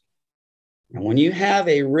fibrillations. And when you have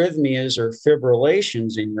arrhythmias or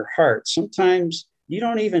fibrillations in your heart, sometimes you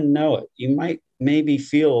don't even know it. You might maybe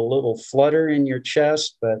feel a little flutter in your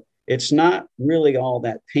chest, but it's not really all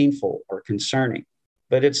that painful or concerning,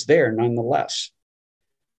 but it's there nonetheless.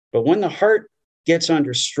 But when the heart gets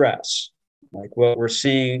under stress, like what we're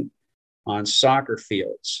seeing on soccer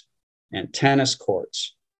fields and tennis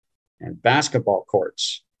courts and basketball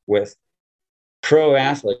courts with pro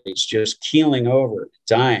athletes just keeling over,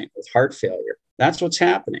 dying with heart failure, that's what's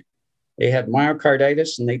happening. They had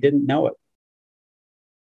myocarditis and they didn't know it.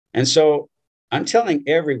 And so I'm telling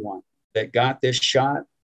everyone that got this shot,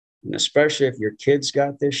 and especially if your kids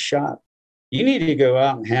got this shot, you need to go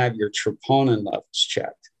out and have your troponin levels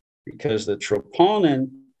checked, because the troponin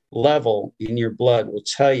level in your blood will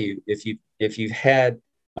tell you if you've had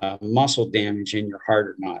muscle damage in your heart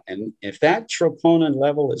or not. And if that troponin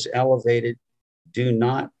level is elevated, do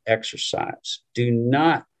not exercise. Do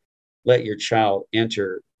not let your child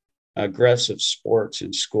enter aggressive sports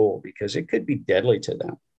in school, because it could be deadly to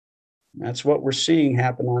them. And that's what we're seeing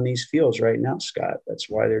happen on these fields right now, Scott. That's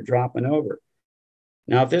why they're dropping over.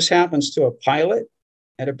 Now, if this happens to a pilot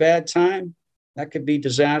at a bad time, that could be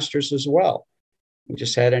disastrous as well. We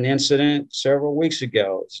just had an incident several weeks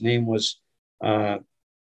ago. His name was, what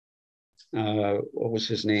was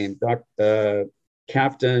his name?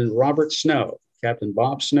 Captain Robert Snow. Captain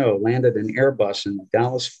Bob Snow landed an Airbus in the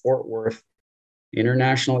Dallas-Fort Worth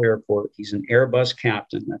International Airport. He's an Airbus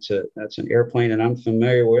captain. That's an airplane that I'm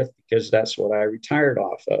familiar with, because that's what I retired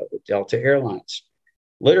off of, at Delta Airlines.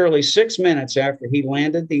 Literally 6 minutes after he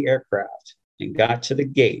landed the aircraft and got to the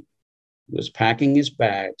gate, he was packing his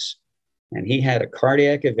bags, and he had a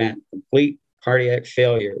cardiac event, complete cardiac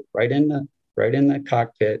failure, right in the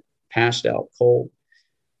cockpit, passed out cold,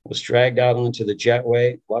 was dragged out onto the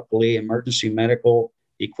jetway. Luckily, emergency medical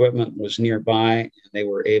equipment was nearby, and they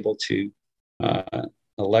were able to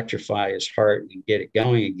electrify his heart and get it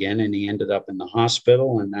going again. And he ended up in the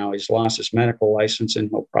hospital, and now he's lost his medical license, and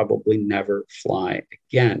he'll probably never fly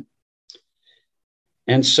again.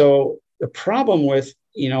 And so the problem with,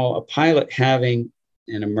 a pilot having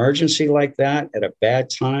an emergency like that at a bad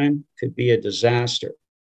time could be a disaster.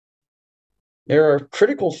 There are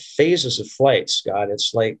critical phases of flight, Scott.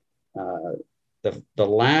 It's like the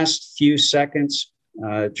last few seconds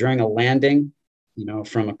during a landing,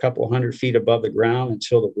 from a couple hundred feet above the ground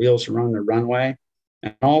until the wheels are on the runway.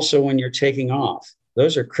 And also when you're taking off.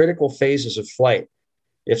 Those are critical phases of flight.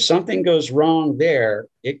 If something goes wrong there,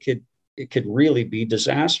 it could really be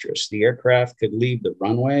disastrous. The aircraft could leave the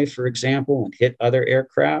runway, for example, and hit other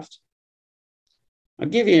aircraft. I'll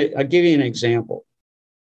give you an example.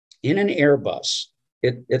 In an Airbus,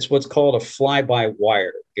 it's what's called a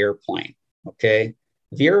fly-by-wire airplane, okay?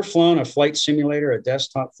 Have you ever flown a flight simulator, a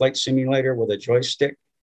desktop flight simulator with a joystick?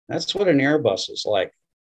 That's what an Airbus is like.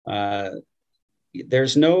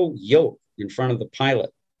 There's no yoke in front of the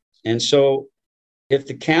pilot. And so if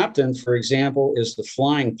the captain, for example, is the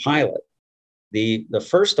flying pilot, the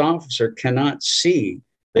first officer cannot see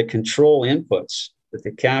the control inputs that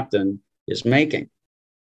the captain is making.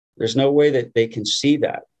 There's no way that they can see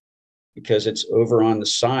that, because it's over on the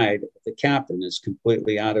side of the captain. It's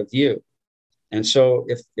completely out of view. And so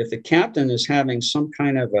if the captain is having some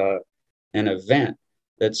kind of an event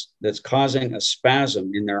that's causing a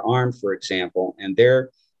spasm in their arm, for example, and they're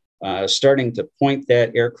starting to point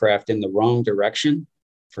that aircraft in the wrong direction,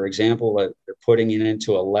 for example, they're putting it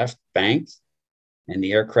into a left bank, and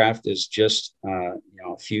the aircraft is just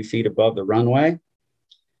a few feet above the runway.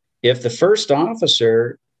 If the first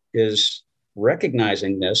officer is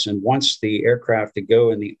recognizing this and wants the aircraft to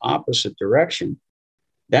go in the opposite direction,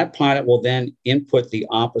 that pilot will then input the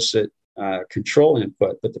opposite control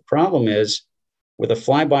input. But the problem is with a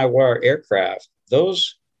fly-by-wire aircraft,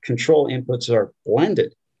 those control inputs are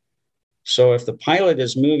blended. So if the pilot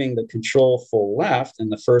is moving the control full left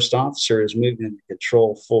and the first officer is moving the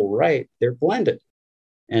control full right, they're blended,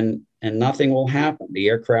 and nothing will happen. The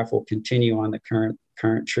aircraft will continue on the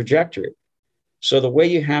current trajectory. So the way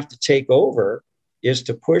you have to take over is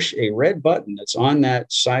to push a red button that's on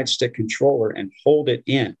that side stick controller and hold it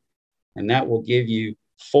in, and that will give you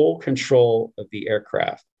full control of the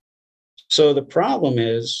aircraft. So the problem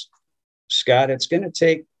is, Scott, it's going to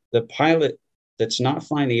take the pilot that's not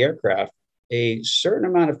flying the aircraft a certain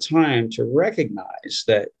amount of time to recognize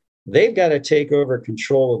that they've got to take over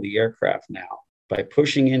control of the aircraft now by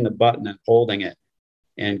pushing in the button and holding it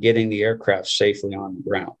and getting the aircraft safely on the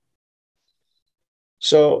ground.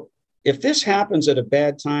 So if this happens at a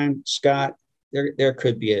bad time, Scott, there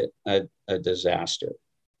could be a disaster.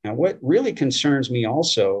 Now, what really concerns me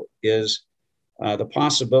also is the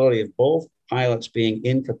possibility of both pilots being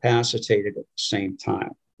incapacitated at the same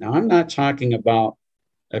time. Now, I'm not talking about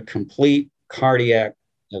a complete cardiac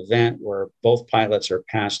event where both pilots are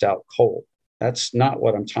passed out cold. That's not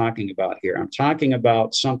what I'm talking about here. I'm talking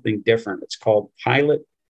about something different. It's called pilot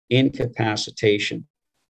incapacitation.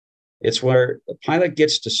 It's where the pilot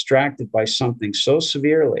gets distracted by something so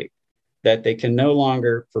severely that they can no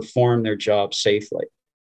longer perform their job safely.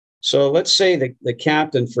 So let's say the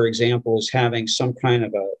captain, for example, is having some kind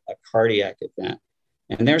of a cardiac event,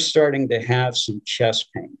 and they're starting to have some chest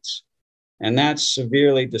pains, and that's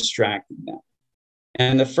severely distracting them.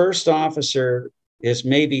 And the first officer is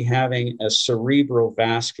maybe having a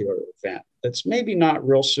cerebrovascular event that's maybe not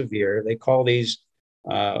real severe. They call these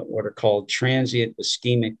what are called transient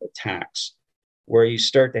ischemic attacks, where you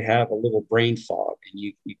start to have a little brain fog and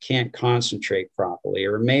you can't concentrate properly,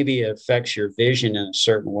 or maybe it affects your vision in a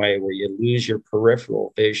certain way where you lose your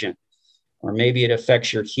peripheral vision, or maybe it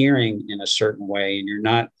affects your hearing in a certain way and you're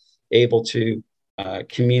not able to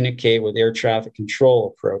communicate with air traffic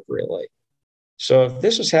control appropriately. So if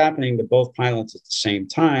this is happening to both pilots at the same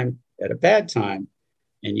time, at a bad time,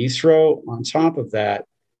 and you throw on top of that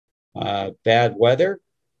bad weather,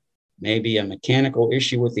 maybe a mechanical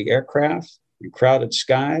issue with the aircraft, and crowded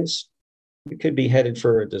skies, we could be headed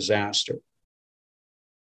for a disaster.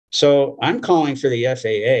 So I'm calling for the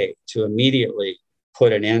FAA to immediately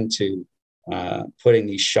put an end to putting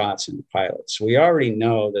these shots into pilots. We already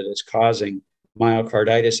know that it's causing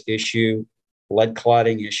myocarditis issue, blood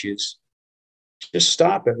clotting issues. Just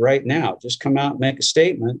stop it right now. Just come out and make a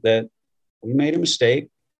statement that we made a mistake.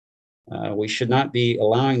 We should not be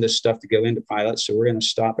allowing this stuff to go into pilots, so we're going to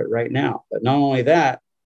stop it right now. But not only that,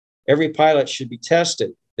 every pilot should be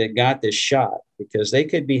tested that got this shot, because they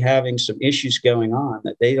could be having some issues going on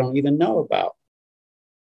that they don't even know about.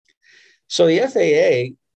 So the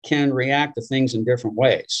FAA can react to things in different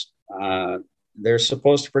ways. They're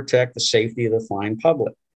supposed to protect the safety of the flying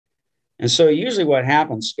public. And so usually what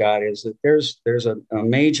happens, Scott, is that there's a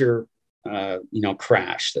major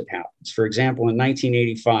crash that happens. For example, in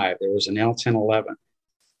 1985, there was an L-1011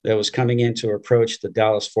 that was coming in to approach the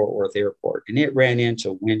Dallas-Fort Worth airport, and it ran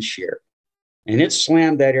into wind shear. And it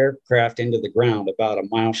slammed that aircraft into the ground about a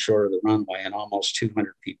mile short of the runway, and almost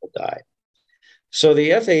 200 people died. So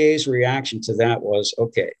the FAA's reaction to that was,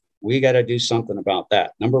 okay, we got to do something about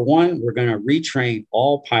that. Number one, we're going to retrain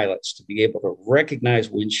all pilots to be able to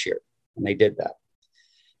recognize wind shear. And they did that.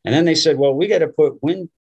 And then they said, well, we got to put wind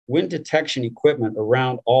detection equipment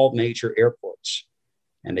around all major airports.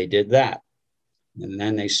 And they did that. And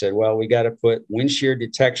then they said, well, we got to put wind shear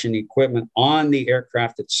detection equipment on the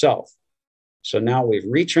aircraft itself. So now we've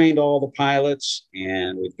retrained all the pilots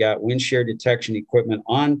and we've got wind shear detection equipment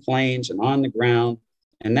on planes and on the ground.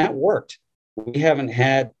 And that worked. We haven't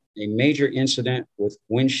had a major incident with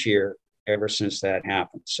wind shear ever since that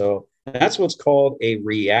happened. So that's what's called a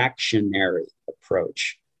reactionary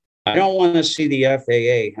approach. I don't want to see the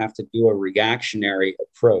FAA have to do a reactionary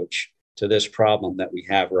approach to this problem that we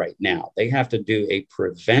have right now. They have to do a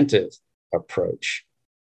preventive approach.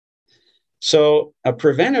 So a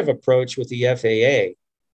preventive approach with the FAA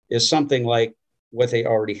is something like what they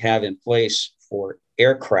already have in place for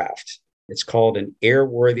aircraft. It's called an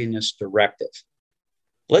airworthiness directive.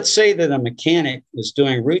 Let's say that a mechanic is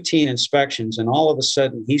doing routine inspections and all of a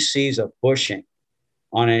sudden he sees a bushing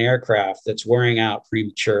on an aircraft that's wearing out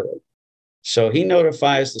prematurely. So he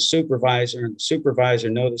notifies the supervisor, and the supervisor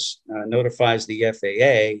notifies the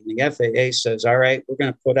FAA. And the FAA says, all right, we're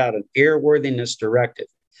going to put out an airworthiness directive.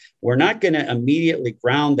 We're not going to immediately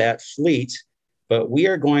ground that fleet, but we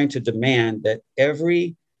are going to demand that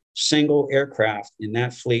every single aircraft in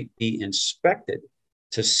that fleet be inspected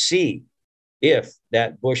to see if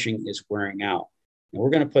that bushing is wearing out. And we're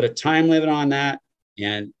going to put a time limit on that.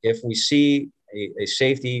 And if we see a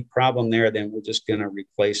safety problem there, then we're just going to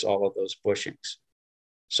replace all of those bushings.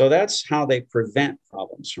 So that's how they prevent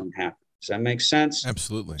problems from happening. Does that make sense?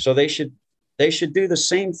 Absolutely. So they should do the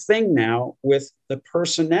same thing now with the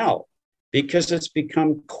personnel, because it's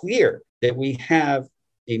become clear that we have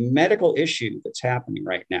a medical issue that's happening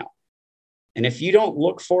right now. And if you don't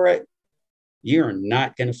look for it, you're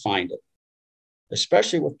not going to find it,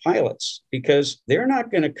 especially with pilots, because they're not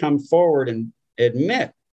going to come forward and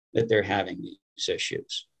admit that they're having these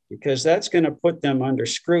issues, because that's going to put them under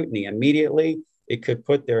scrutiny immediately. It could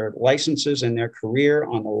put their licenses and their career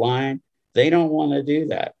on the line. They don't want to do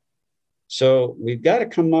that. So we've got to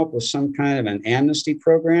come up with some kind of an amnesty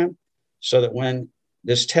program so that when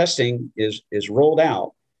this testing is rolled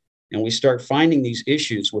out and we start finding these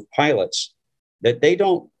issues with pilots, that they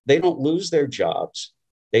don't lose their jobs,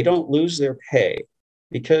 they don't lose their pay,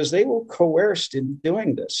 because they were coerced in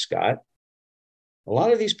doing this, Scott. A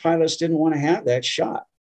lot of these pilots didn't want to have that shot.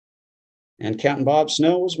 And Captain Bob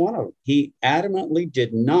Snow was one of them. He adamantly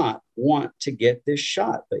did not want to get this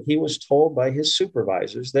shot, but he was told by his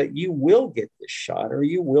supervisors that you will get this shot or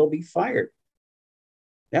you will be fired.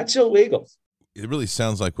 That's illegal. It really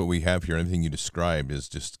sounds like what we have here, everything you described, is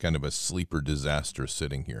just kind of a sleeper disaster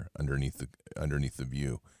sitting here underneath the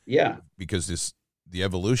view. Yeah. Because the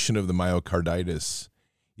evolution of the myocarditis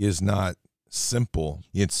is not simple.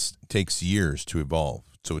 It takes years to evolve.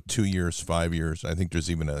 So 2 years, 5 years, I think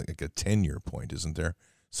there's even a 10-year point, isn't there?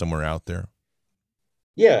 Somewhere out there.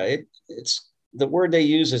 Yeah, it's the word they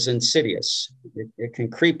use is insidious. It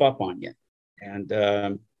can creep up on you.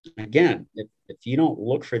 And again, if you don't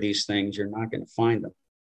look for these things, you're not going to find them.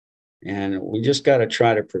 And we just got to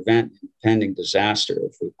try to prevent impending disaster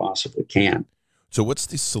if we possibly can. So what's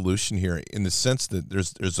the solution here, in the sense that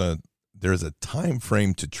there's a time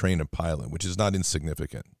frame to train a pilot, which is not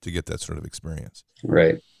insignificant to get that sort of experience.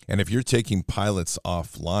 Right. And if you're taking pilots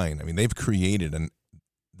offline, I mean, they've created,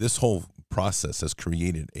 this whole process has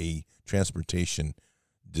created a transportation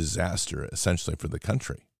disaster essentially for the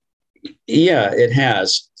country. Yeah, it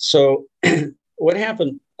has. So what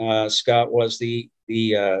happened, Scott, was the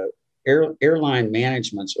airline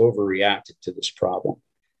managements overreacted to this problem.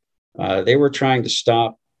 They were trying to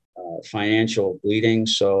stop financial bleeding.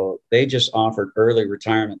 So they just offered early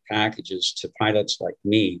retirement packages to pilots like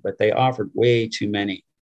me, but they offered way too many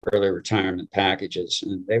early retirement packages,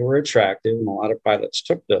 and they were attractive, and a lot of pilots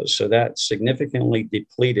took those. So that significantly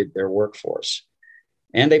depleted their workforce.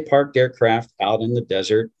 And they parked aircraft out in the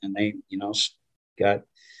desert, and they, got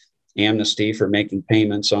amnesty for making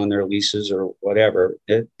payments on their leases or whatever.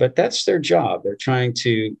 But that's their job. They're trying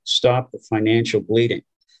to stop the financial bleeding.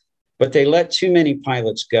 But they let too many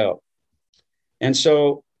pilots go. And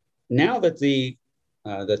so now that the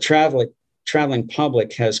traveling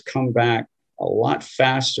public has come back a lot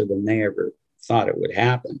faster than they ever thought it would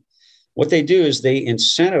happen, what they do is they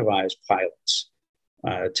incentivize pilots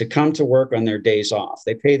to come to work on their days off.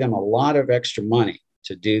 They pay them a lot of extra money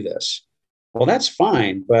to do this. Well, that's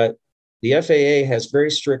fine, but the FAA has very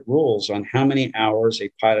strict rules on how many hours a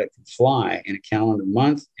pilot can fly in a calendar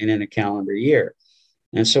month and in a calendar year.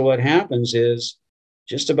 And so what happens is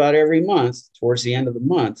just about every month, towards the end of the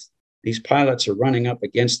month, these pilots are running up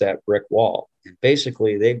against that brick wall. And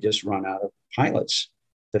basically, they've just run out of pilots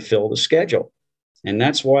to fill the schedule. And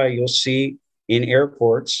that's why you'll see in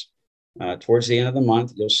airports, towards the end of the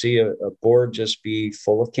month, you'll see a board just be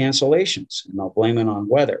full of cancellations, and they'll blame it on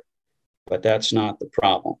weather. But that's not the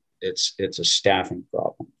problem. It's a staffing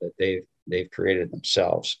problem that they've created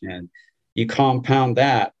themselves. And you compound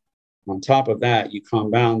that. On top of that, you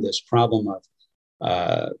compound this problem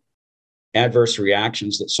of adverse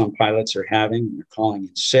reactions that some pilots are having. They're calling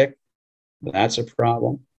in sick. That's a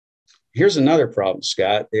problem. Here's another problem,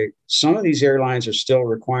 Scott. Some of these airlines are still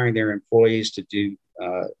requiring their employees to do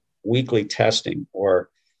weekly testing or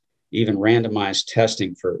even randomized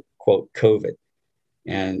testing for, quote, COVID.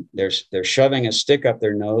 And they're shoving a stick up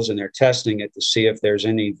their nose and they're testing it to see if there's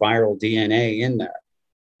any viral DNA in there.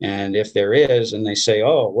 And if there is, and they say,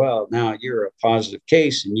 oh, well, now you're a positive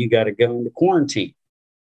case and you got to go into quarantine.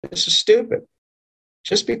 This is stupid.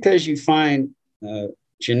 Just because you find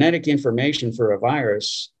genetic information for a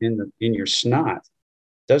virus in your snot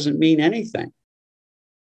doesn't mean anything.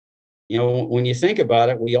 When you think about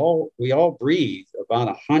it, we all breathe about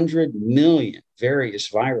 100 million various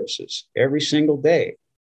viruses every single day,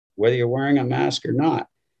 whether you're wearing a mask or not.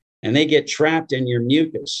 And they get trapped in your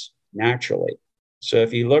mucus naturally. So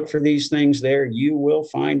if you look for these things there, you will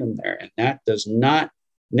find them there. And that does not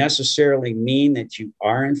necessarily mean that you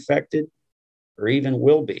are infected or even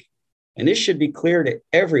will be. And this should be clear to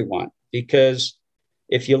everyone, because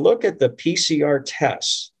if you look at the PCR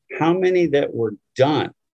tests, how many that were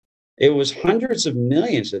done, it was hundreds of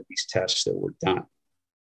millions of these tests that were done.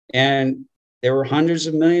 And there were hundreds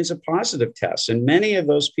of millions of positive tests. And many of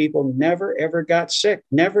those people never, ever got sick,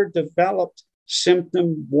 never developed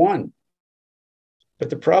symptom one. But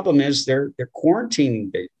the problem is they're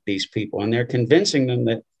quarantining these people, and they're convincing them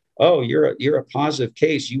that, oh, you're a positive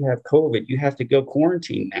case, you have COVID, you have to go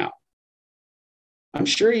quarantine now. I'm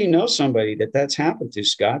sure you know somebody that's happened to,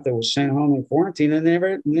 Scott, that was sent home in quarantine and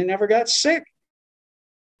they never got sick.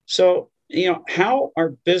 So, how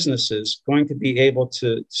are businesses going to be able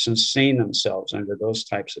to sustain themselves under those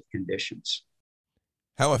types of conditions?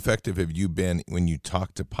 How effective have you been when you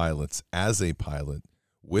talk to pilots as a pilot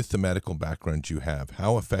with the medical background you have?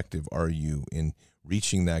 How effective are you in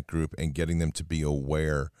reaching that group and getting them to be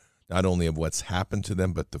aware not only of what's happened to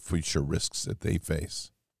them, but the future risks that they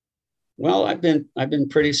face? Well, I've been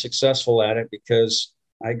pretty successful at it, because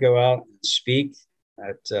I go out and speak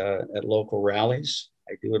at local rallies.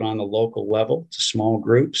 I do it on the local level to small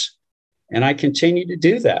groups, and I continue to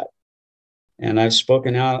do that. And I've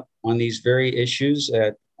spoken out on these very issues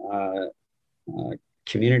at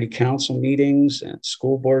community council meetings and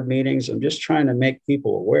school board meetings. I'm just trying to make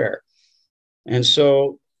people aware. And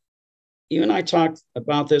so you and I talked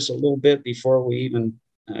about this a little bit before we even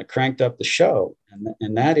cranked up the show.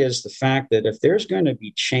 And that is the fact that if there's going to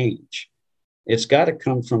be change, it's got to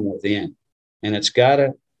come from within, and it's got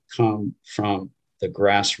to come from the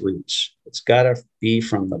grassroots. It's got to be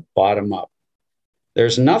from the bottom up.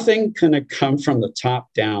 There's nothing going to come from the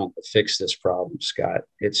top down to fix this problem, Scott.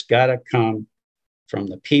 It's got to come from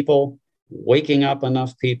the people, waking up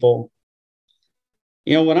enough people.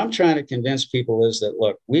 What I'm trying to convince people is that,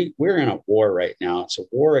 look, we're in a war right now. It's a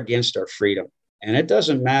war against our freedom. And it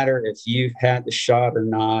doesn't matter if you've had the shot or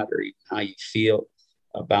not, or how you feel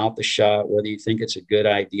about the shot, whether you think it's a good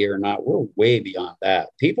idea or not. We're way beyond that.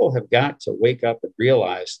 People have got to wake up and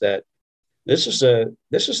realize that this is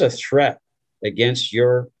a threat against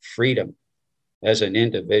your freedom as an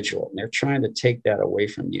individual. And they're trying to take that away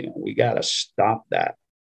from you. And we got to stop that.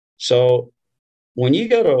 So when you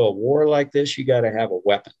go to a war like this, you got to have a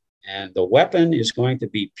weapon. And the weapon is going to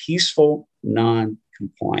be peaceful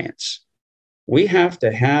non-compliance. We have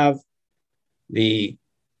to have the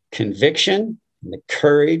conviction and the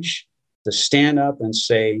courage to stand up and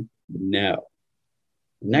say no.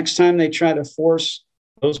 Next time they try to force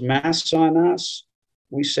those masks on us,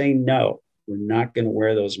 we say no. We're not going to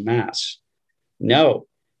wear those masks. No,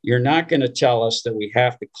 you're not going to tell us that we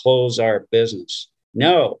have to close our business.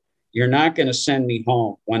 No, you're not going to send me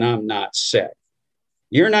home when I'm not sick.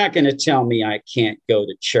 You're not going to tell me I can't go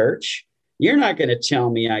to church. You're not going to tell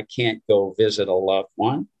me I can't go visit a loved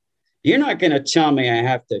one. You're not going to tell me I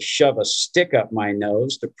have to shove a stick up my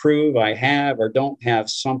nose to prove I have or don't have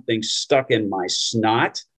something stuck in my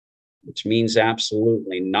snot, which means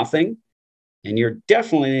absolutely nothing. And you're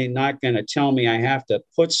definitely not going to tell me I have to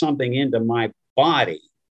put something into my body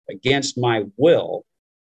against my will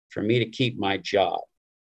for me to keep my job.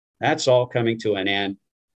 That's all coming to an end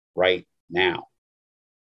right now.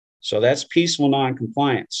 So that's peaceful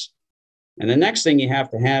noncompliance. And the next thing you have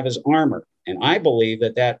to have is armor. And I believe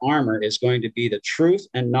that armor is going to be the truth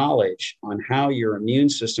and knowledge on how your immune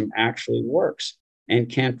system actually works and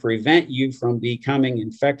can prevent you from becoming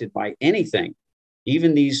infected by anything,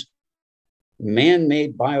 even these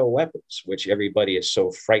man-made bioweapons, which everybody is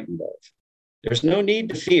so frightened of. There's no need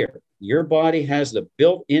to fear. Your body has the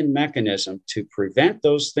built-in mechanism to prevent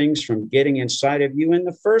those things from getting inside of you in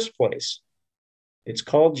the first place. It's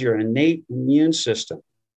called your innate immune system.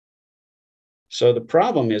 So the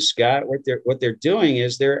problem is, Scott, what they're doing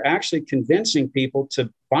is they're actually convincing people to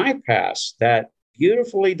bypass that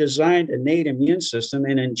beautifully designed innate immune system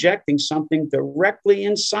and injecting something directly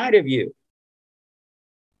inside of you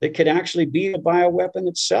that could actually be a bioweapon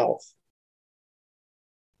itself.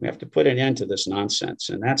 We have to put an end to this nonsense,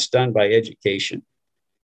 and that's done by education.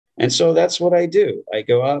 And so that's what I do. I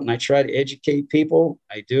go out and I try to educate people.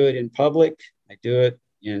 I do it in public. I do it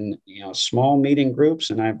in small meeting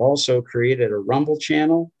groups. And I've also created a Rumble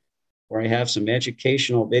channel where I have some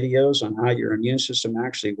educational videos on how your immune system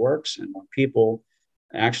actually works. And when people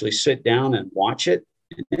actually sit down and watch it,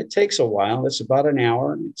 and it takes a while. It's about an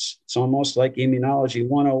hour. It's almost like Immunology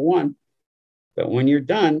 101. But when you're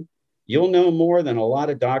done, you'll know more than a lot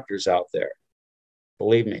of doctors out there.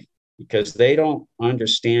 Believe me, because they don't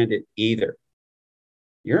understand it either.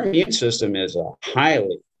 Your immune system is a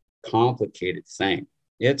highly complicated thing.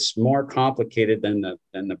 It's more complicated than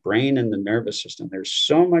the brain and the nervous system. There's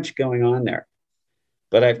so much going on there.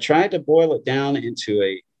 But I've tried to boil it down into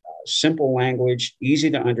a simple language,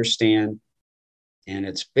 easy to understand. And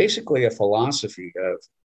it's basically a philosophy of,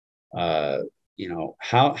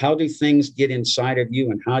 how do things get inside of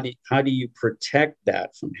you, and how do you protect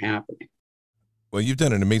that from happening? Well, you've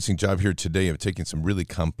done an amazing job here today of taking some really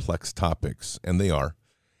complex topics, and they are,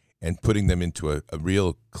 and putting them into a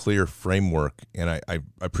real clear framework. And I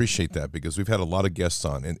appreciate that, because we've had a lot of guests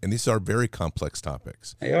on, and these are very complex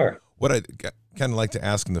topics. They are. What I'd kind of like to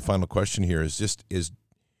ask in the final question here is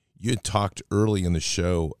you had talked early in the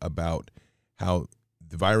show about how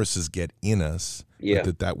the viruses get in us,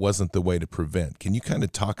 but that wasn't the way to prevent. Can you kind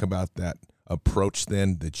of talk about that approach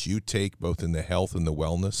then that you take both in the health and the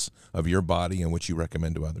wellness of your body, and what you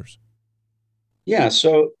recommend to others? Yeah,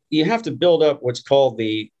 so you have to build up what's called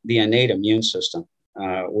the innate immune system,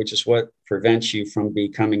 which is what prevents you from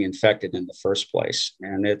becoming infected in the first place.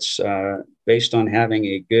 And it's based on having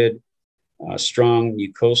a good, strong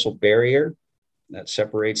mucosal barrier that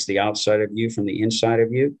separates the outside of you from the inside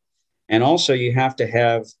of you. And also you have to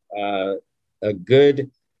have a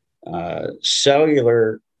good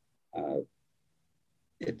cellular,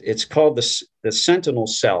 it's called the sentinel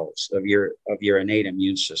cells of your innate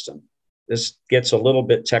immune system. This gets a little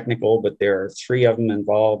bit technical, but there are 3 of them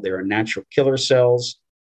involved. There are natural killer cells,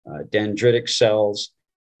 dendritic cells,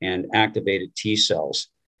 and activated T cells.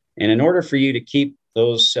 And in order for you to keep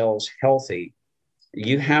those cells healthy,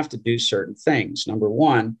 you have to do certain things. Number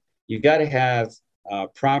one, you've got to have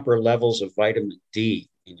proper levels of vitamin D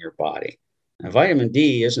in your body. Now, vitamin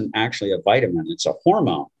D isn't actually a vitamin, it's a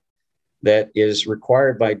hormone that is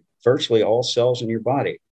required by virtually all cells in your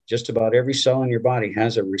body. Just about every cell in your body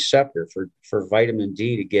has a receptor for vitamin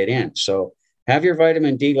D to get in. So have your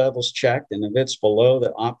vitamin D levels checked. And if it's below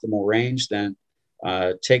the optimal range, then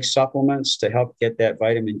take supplements to help get that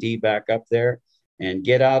vitamin D back up there, and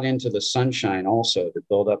get out into the sunshine also to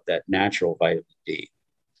build up that natural vitamin D.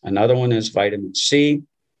 Another one is vitamin C.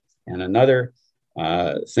 And another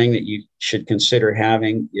thing that you should consider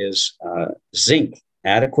having is zinc.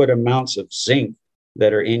 Adequate amounts of zinc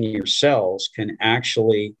that are in your cells can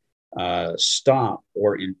actually stop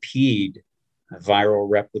or impede viral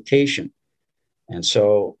replication. And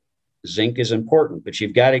so zinc is important, but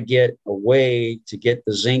you've got to get a way to get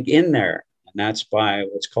the zinc in there. And that's by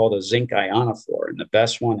what's called a zinc ionophore. And the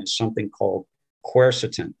best one is something called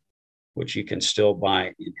quercetin, which you can still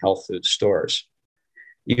buy in health food stores.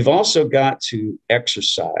 You've also got to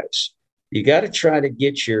exercise. You got to try to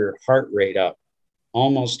get your heart rate up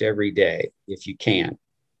almost every day if you can.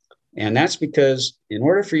 And that's because in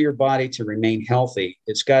order for your body to remain healthy,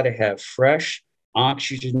 it's got to have fresh,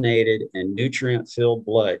 oxygenated, and nutrient-filled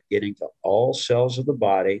blood getting to all cells of the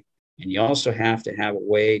body. And you also have to have a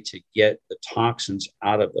way to get the toxins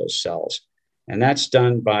out of those cells. And that's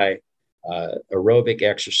done by aerobic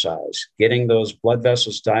exercise, getting those blood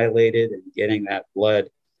vessels dilated and getting that blood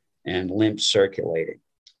and lymph circulating.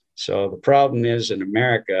 So the problem is, in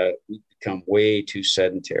America, we've become way too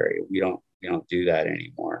sedentary. We don't do that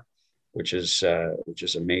anymore, which is a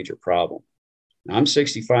major problem. Now, I'm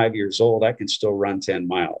 65 years old. I can still run 10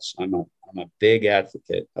 miles. I'm a big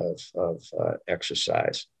advocate of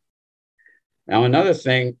exercise. Now, another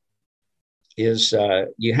thing is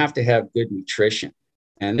you have to have good nutrition.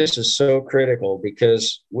 And this is so critical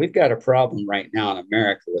because we've got a problem right now in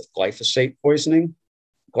America with glyphosate poisoning.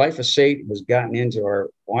 Glyphosate has gotten into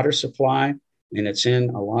our water supply, and it's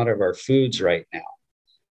in a lot of our foods right now.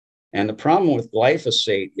 And the problem with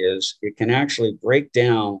glyphosate is it can actually break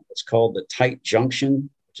down what's called the tight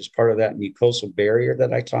junction, which is part of that mucosal barrier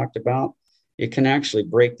that I talked about. It can actually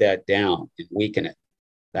break that down and weaken it.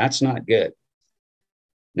 That's not good.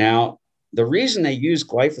 Now, the reason they use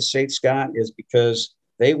glyphosate, Scott, is because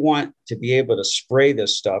they want to be able to spray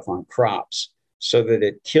this stuff on crops so that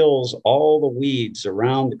it kills all the weeds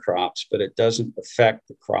around the crops, but it doesn't affect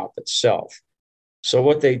the crop itself. So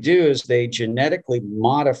what they do is they genetically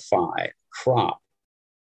modify crop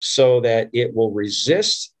so that it will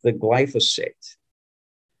resist the glyphosate.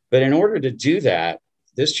 But in order to do that,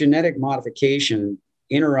 this genetic modification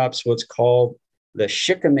interrupts what's called the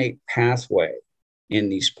shikimate pathway in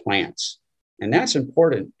these plants. And that's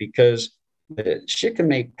important because the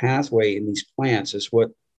shikimate pathway in these plants is what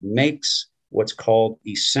makes what's called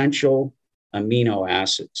essential amino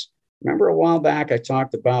acids. Remember a while back I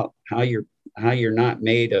talked about how you're not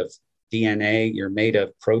made of DNA, you're made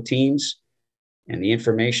of proteins, and the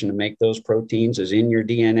information to make those proteins is in your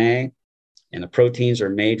DNA, and the proteins are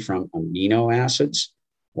made from amino acids.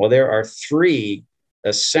 Well, there are 3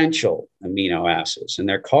 essential amino acids, and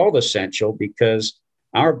they're called essential because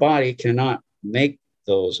our body cannot make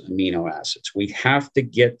those amino acids. We have to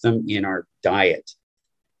get them in our diet.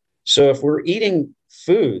 So if we're eating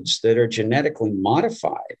foods that are genetically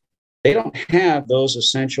modified, they don't have those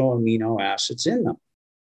essential amino acids in them.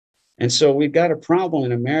 And so we've got a problem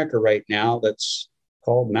in America right now that's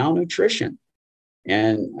called malnutrition.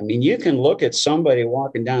 And I mean, you can look at somebody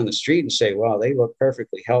walking down the street and say, well, they look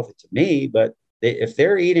perfectly healthy to me. But if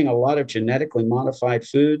they're eating a lot of genetically modified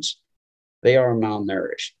foods, they are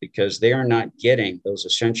malnourished because they are not getting those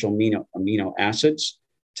essential amino acids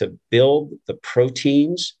to build the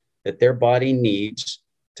proteins that their body needs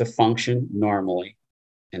to function normally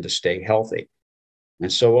and to stay healthy. And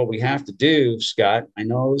so what we have to do, Scott, I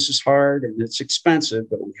know this is hard and it's expensive,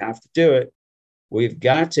 but we have to do it. We've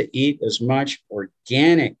got to eat as much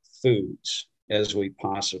organic foods as we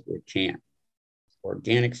possibly can.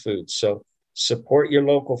 Organic foods. So support your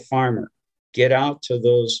local farmer. Get out to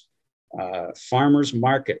those farmers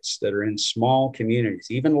markets that are in small communities,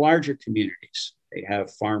 even larger communities. They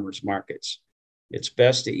have farmers markets. It's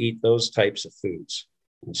best to eat those types of foods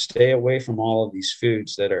and stay away from all of these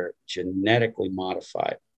foods that are genetically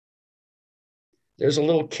modified. There's a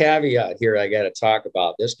little caveat here I got to talk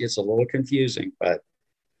about. This gets a little confusing, but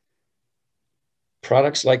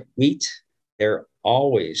products like wheat, they're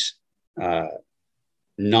always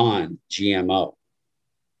non-GMO.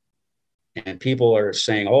 And people are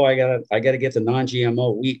saying, oh, I gotta get the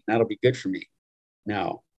non-GMO wheat, and that'll be good for me.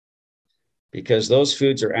 No, because those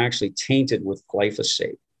foods are actually tainted with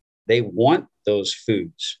glyphosate. They want those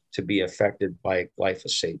foods to be affected by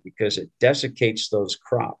glyphosate because it desiccates those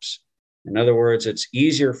crops. In other words, it's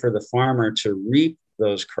easier for the farmer to reap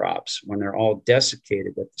those crops when they're all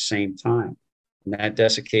desiccated at the same time. And that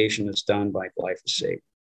desiccation is done by glyphosate.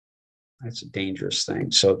 That's a dangerous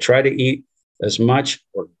thing. So try to eat as much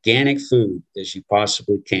organic food as you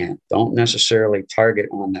possibly can. Don't necessarily target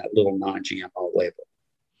on that little non-GMO label.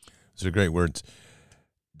 Those are great words.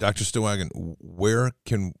 Dr. Stillwagon, where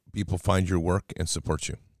can people find your work and support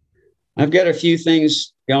you? I've got a few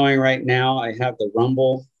things going right now. I have the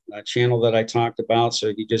Rumble channel that I talked about.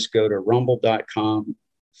 So you just go to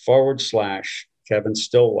rumble.com/Kevin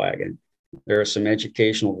Stillwagon. There are some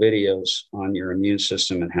educational videos on your immune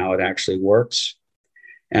system and how it actually works.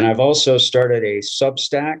 And I've also started a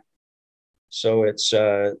Substack. So it's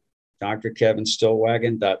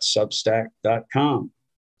drkevinstillwagon.substack.com.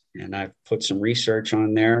 And I've put some research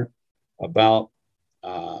on there about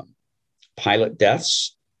pilot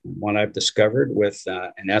deaths, what I've discovered with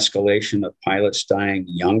an escalation of pilots dying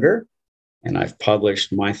younger. And I've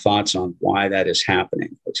published my thoughts on why that is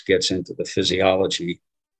happening, which gets into the physiology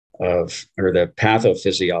of, or the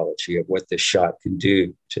pathophysiology of what this shot can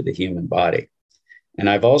do to the human body. And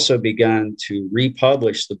I've also begun to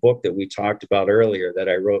republish the book that we talked about earlier that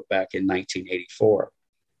I wrote back in 1984.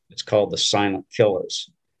 It's called The Silent Killers.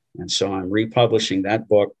 And so I'm republishing that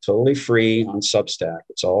book totally free on Substack.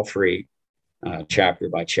 It's all free, chapter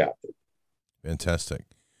by chapter. Fantastic.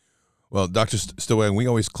 Well, Dr. Stillwagon, we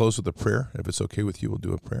always close with a prayer. If it's okay with you, we'll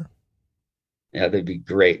do a prayer. Yeah, that'd be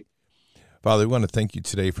great. Father, we want to thank you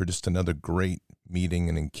today for just another great meeting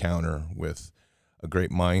and encounter with a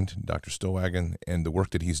great mind, Dr. Stillwagon, and the work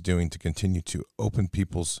that he's doing to continue to open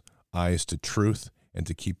people's eyes to truth and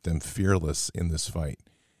to keep them fearless in this fight.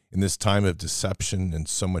 In this time of deception and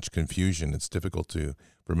so much confusion, it's difficult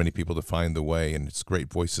for many people to find the way, and it's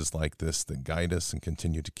great voices like this that guide us and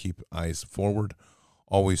continue to keep eyes forward,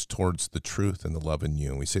 always towards the truth and the love in you.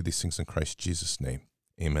 And we say these things in Christ Jesus' name.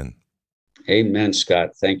 Amen. Amen,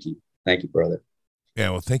 Scott. Thank you. Thank you, brother. Yeah,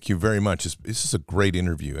 well, thank you very much. This is a great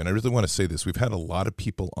interview, and I really want to say this. We've had a lot of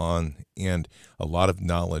people on and a lot of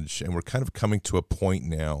knowledge, and we're kind of coming to a point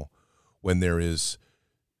now when there is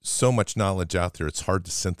so much knowledge out there, it's hard to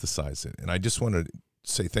synthesize it. And I just want to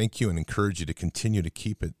say thank you and encourage you to continue to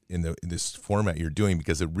keep it in this format you're doing,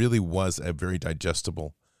 because it really was a very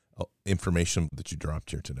digestible information that you dropped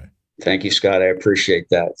here today. Thank you, Scott. I appreciate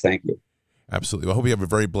that. Thank you. Absolutely. Well, I hope you have a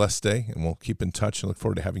very blessed day, and we'll keep in touch and look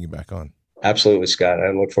forward to having you back on. Absolutely, Scott. I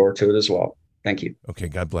look forward to it as well. Thank you. Okay.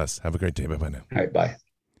 God bless. Have a great day. Bye-bye now. All right. Bye.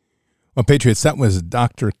 Well, Patriots, that was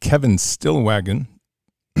Dr. Kevin Stillwagon,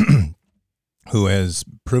 who has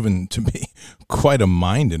proven to be quite a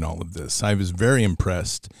mind in all of this. I was very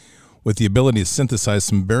impressed with the ability to synthesize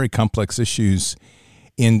some very complex issues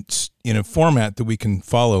in a format that we can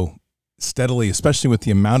follow steadily, especially with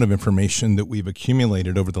the amount of information that we've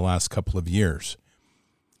accumulated over the last couple of years.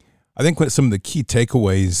 I think what some of the key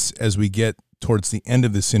takeaways as we get towards the end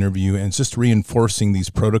of this interview, and it's just reinforcing these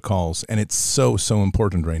protocols, and it's so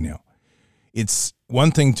important right now. It's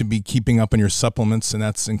one thing to be keeping up on your supplements, and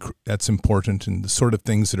that's important, and the sort of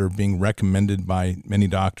things that are being recommended by many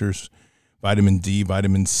doctors: vitamin D,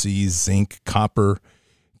 vitamin C, zinc, copper,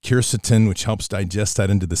 quercetin, which helps digest that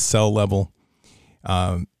into the cell level.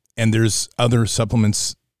 And there's other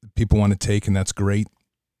supplements people want to take, and that's great.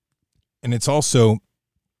 And it's also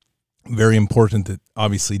very important that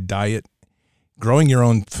obviously diet, growing your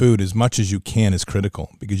own food as much as you can is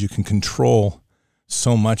critical, because you can control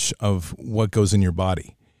so much of what goes in your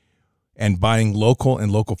body. And buying local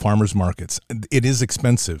and local farmers markets, it is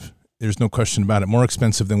expensive. There's no question about it. More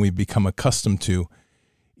expensive than we've become accustomed to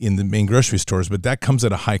in the main grocery stores, but that comes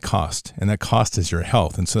at a high cost, and that cost is your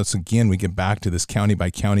health. And so that's, again, we get back to this county by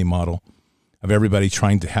county model of everybody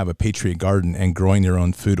trying to have a Patriot Garden and growing their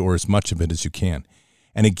own food, or as much of it as you can.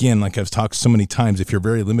 And again, like I've talked so many times, if you're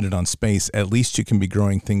very limited on space, at least you can be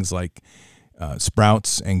growing things like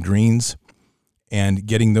sprouts and greens and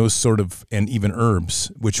getting those sort of, and even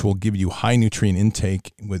herbs, which will give you high nutrient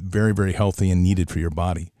intake with very, very healthy and needed for your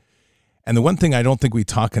body. And the one thing I don't think we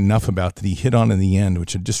talk enough about that he hit on in the end,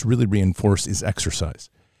 which I just really reinforced, is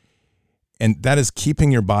exercise. And that is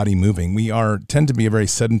keeping your body moving. We tend to be a very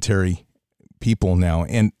sedentary people now.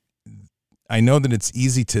 And I know that it's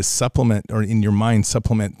easy to supplement, or in your mind,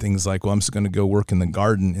 supplement things like, well, I'm just going to go work in the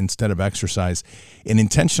garden instead of exercise. An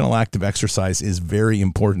intentional active exercise is very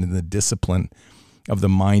important in the discipline of the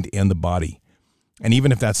mind and the body. And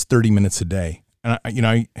even if that's 30 minutes a day. And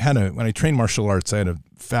when I trained martial arts, I had a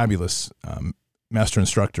fabulous master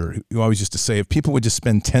instructor who always used to say, if people would just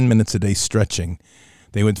spend 10 minutes a day stretching,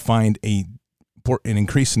 they would find an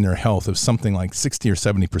increase in their health of something like 60 or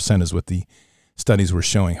 70% is what the studies were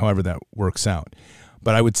showing, however that works out.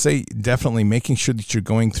 But I would say definitely making sure that you're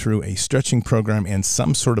going through a stretching program and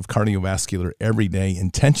some sort of cardiovascular every day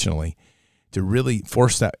intentionally to really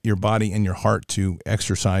force that your body and your heart to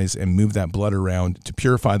exercise and move that blood around to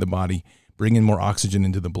purify the body, bring in more oxygen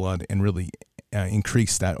into the blood, and really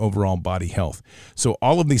increase that overall body health. So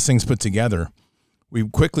all of these things put together, we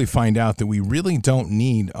quickly find out that we really don't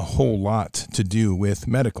need a whole lot to do with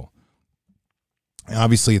medical. And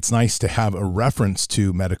obviously, it's nice to have a reference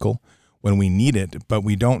to medical when we need it, but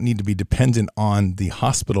we don't need to be dependent on the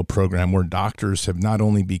hospital program where doctors have not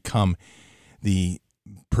only become the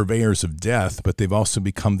purveyors of death, but they've also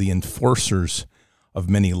become the enforcers of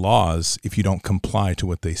many laws if you don't comply to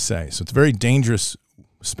what they say. So it's a very dangerous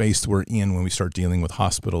space we're in when we start dealing with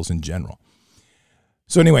hospitals in general.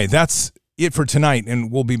 So anyway, that's it for tonight,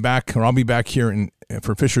 and we'll be back, or I'll be back here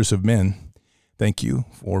for Fishers of Men. Thank you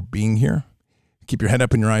for being here. Keep your head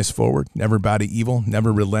up and your eyes forward. Never bow to evil.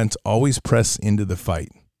 Never relent. Always press into the fight.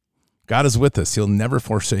 God is with us. He'll never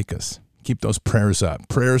forsake us. Keep those prayers up.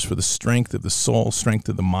 Prayers for the strength of the soul, strength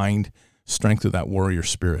of the mind, strength of that warrior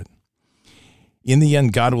spirit. In the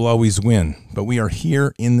end, God will always win, but we are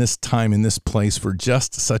here in this time, in this place, for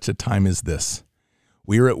just such a time as this.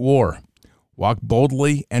 We are at war. Walk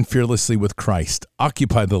boldly and fearlessly with Christ.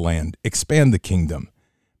 Occupy the land. Expand the kingdom.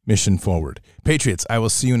 Mission forward. Patriots, I will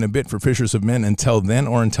see you in a bit for Fishers of Men. Until then,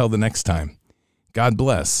 or until the next time, God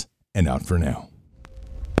bless, and out for now.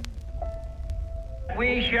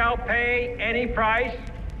 We shall pay any price,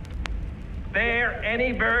 bear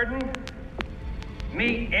any burden,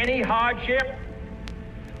 meet any hardship,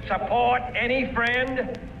 support any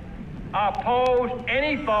friend, oppose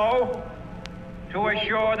any foe, to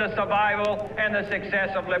assure the survival and the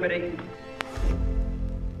success of liberty.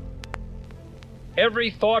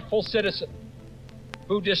 Every thoughtful citizen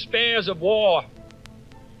who despairs of war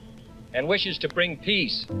and wishes to bring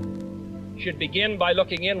peace should begin by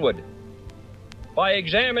looking inward, by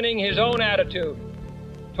examining his own attitude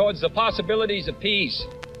towards the possibilities of peace.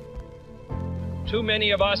 Too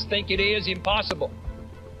many of us think it is impossible.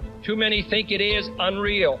 Too many think it is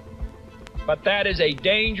unreal. But that is a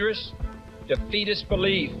dangerous, defeatist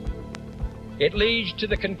belief. It leads to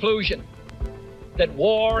the conclusion that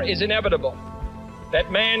war is inevitable,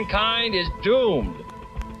 that mankind is doomed,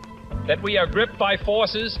 that we are gripped by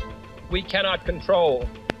forces we cannot control.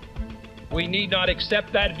 We need not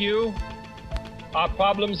accept that view. Our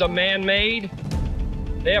problems are man-made,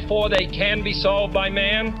 therefore they can be solved by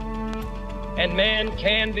man, and man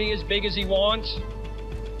can be as big as he wants.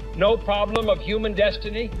 No problem of human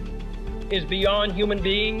destiny is beyond human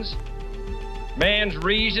beings. Man's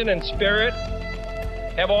reason and spirit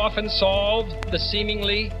have often solved the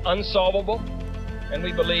seemingly unsolvable, and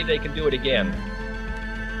we believe they can do it again.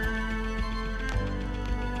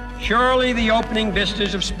 Surely the opening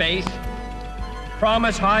vistas of space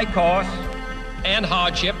promise high costs and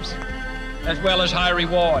hardships, as well as high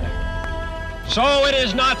reward. So it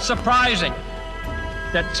is not surprising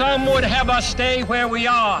that some would have us stay where we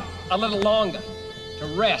are a little longer, to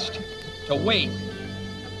rest, to wait.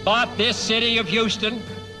 But this city of Houston,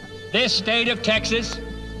 this state of Texas,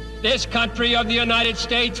 This country of the United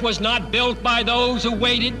States was not built by those who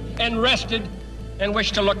waited and rested and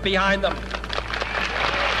wished to look behind them.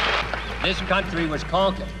 This country was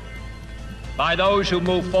conquered by those who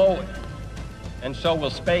move forward, and so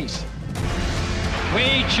will space.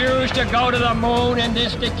 We choose to go to the moon in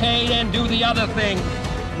this decade and do the other thing,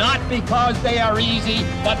 not because they are easy,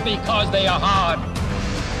 but because they are hard.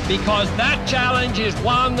 Because that challenge is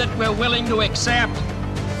one that we're willing to accept.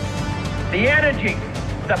 The energy,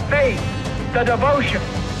 the faith, the devotion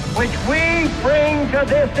which we bring to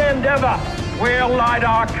this endeavor will light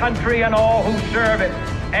our country and all who serve it.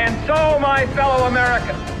 And so, my fellow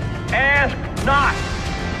Americans, ask not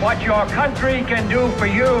what your country can do for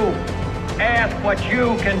you. Ask what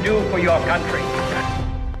you can do for your country.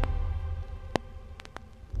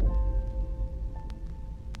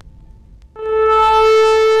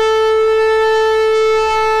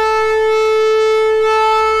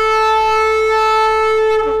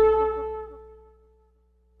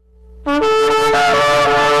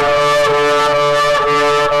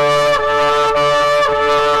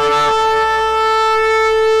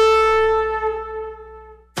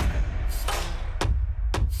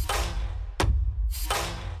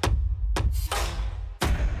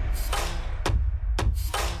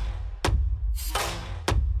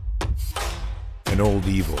 An old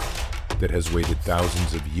evil that has waited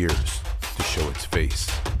thousands of years to show its face.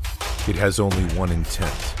 It has only one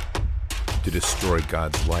intent: to destroy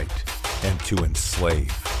God's light and to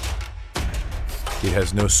enslave. It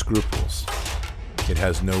has no scruples. It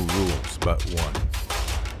has no rules but one: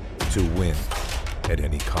 to win at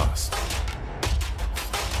any cost.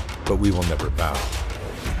 But we will never bow,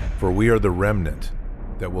 for we are the remnant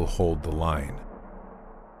that will hold the line.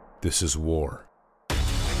 This is war.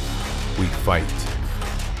 We fight.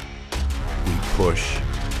 We push.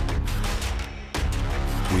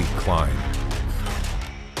 We climb.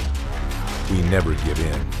 We never give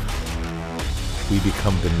in. We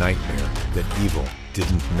become the nightmare that evil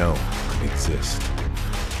didn't know could exist.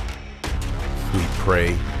 We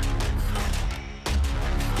pray.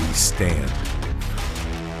 We stand.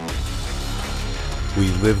 We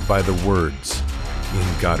live by the words,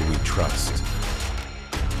 "In God we trust."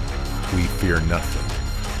 We fear nothing.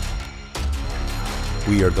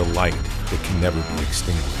 We are the light that can never be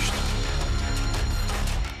extinguished.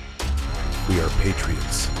 We are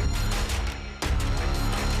patriots.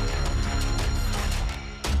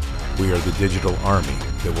 We are the digital army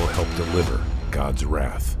that will help deliver God's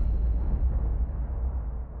wrath.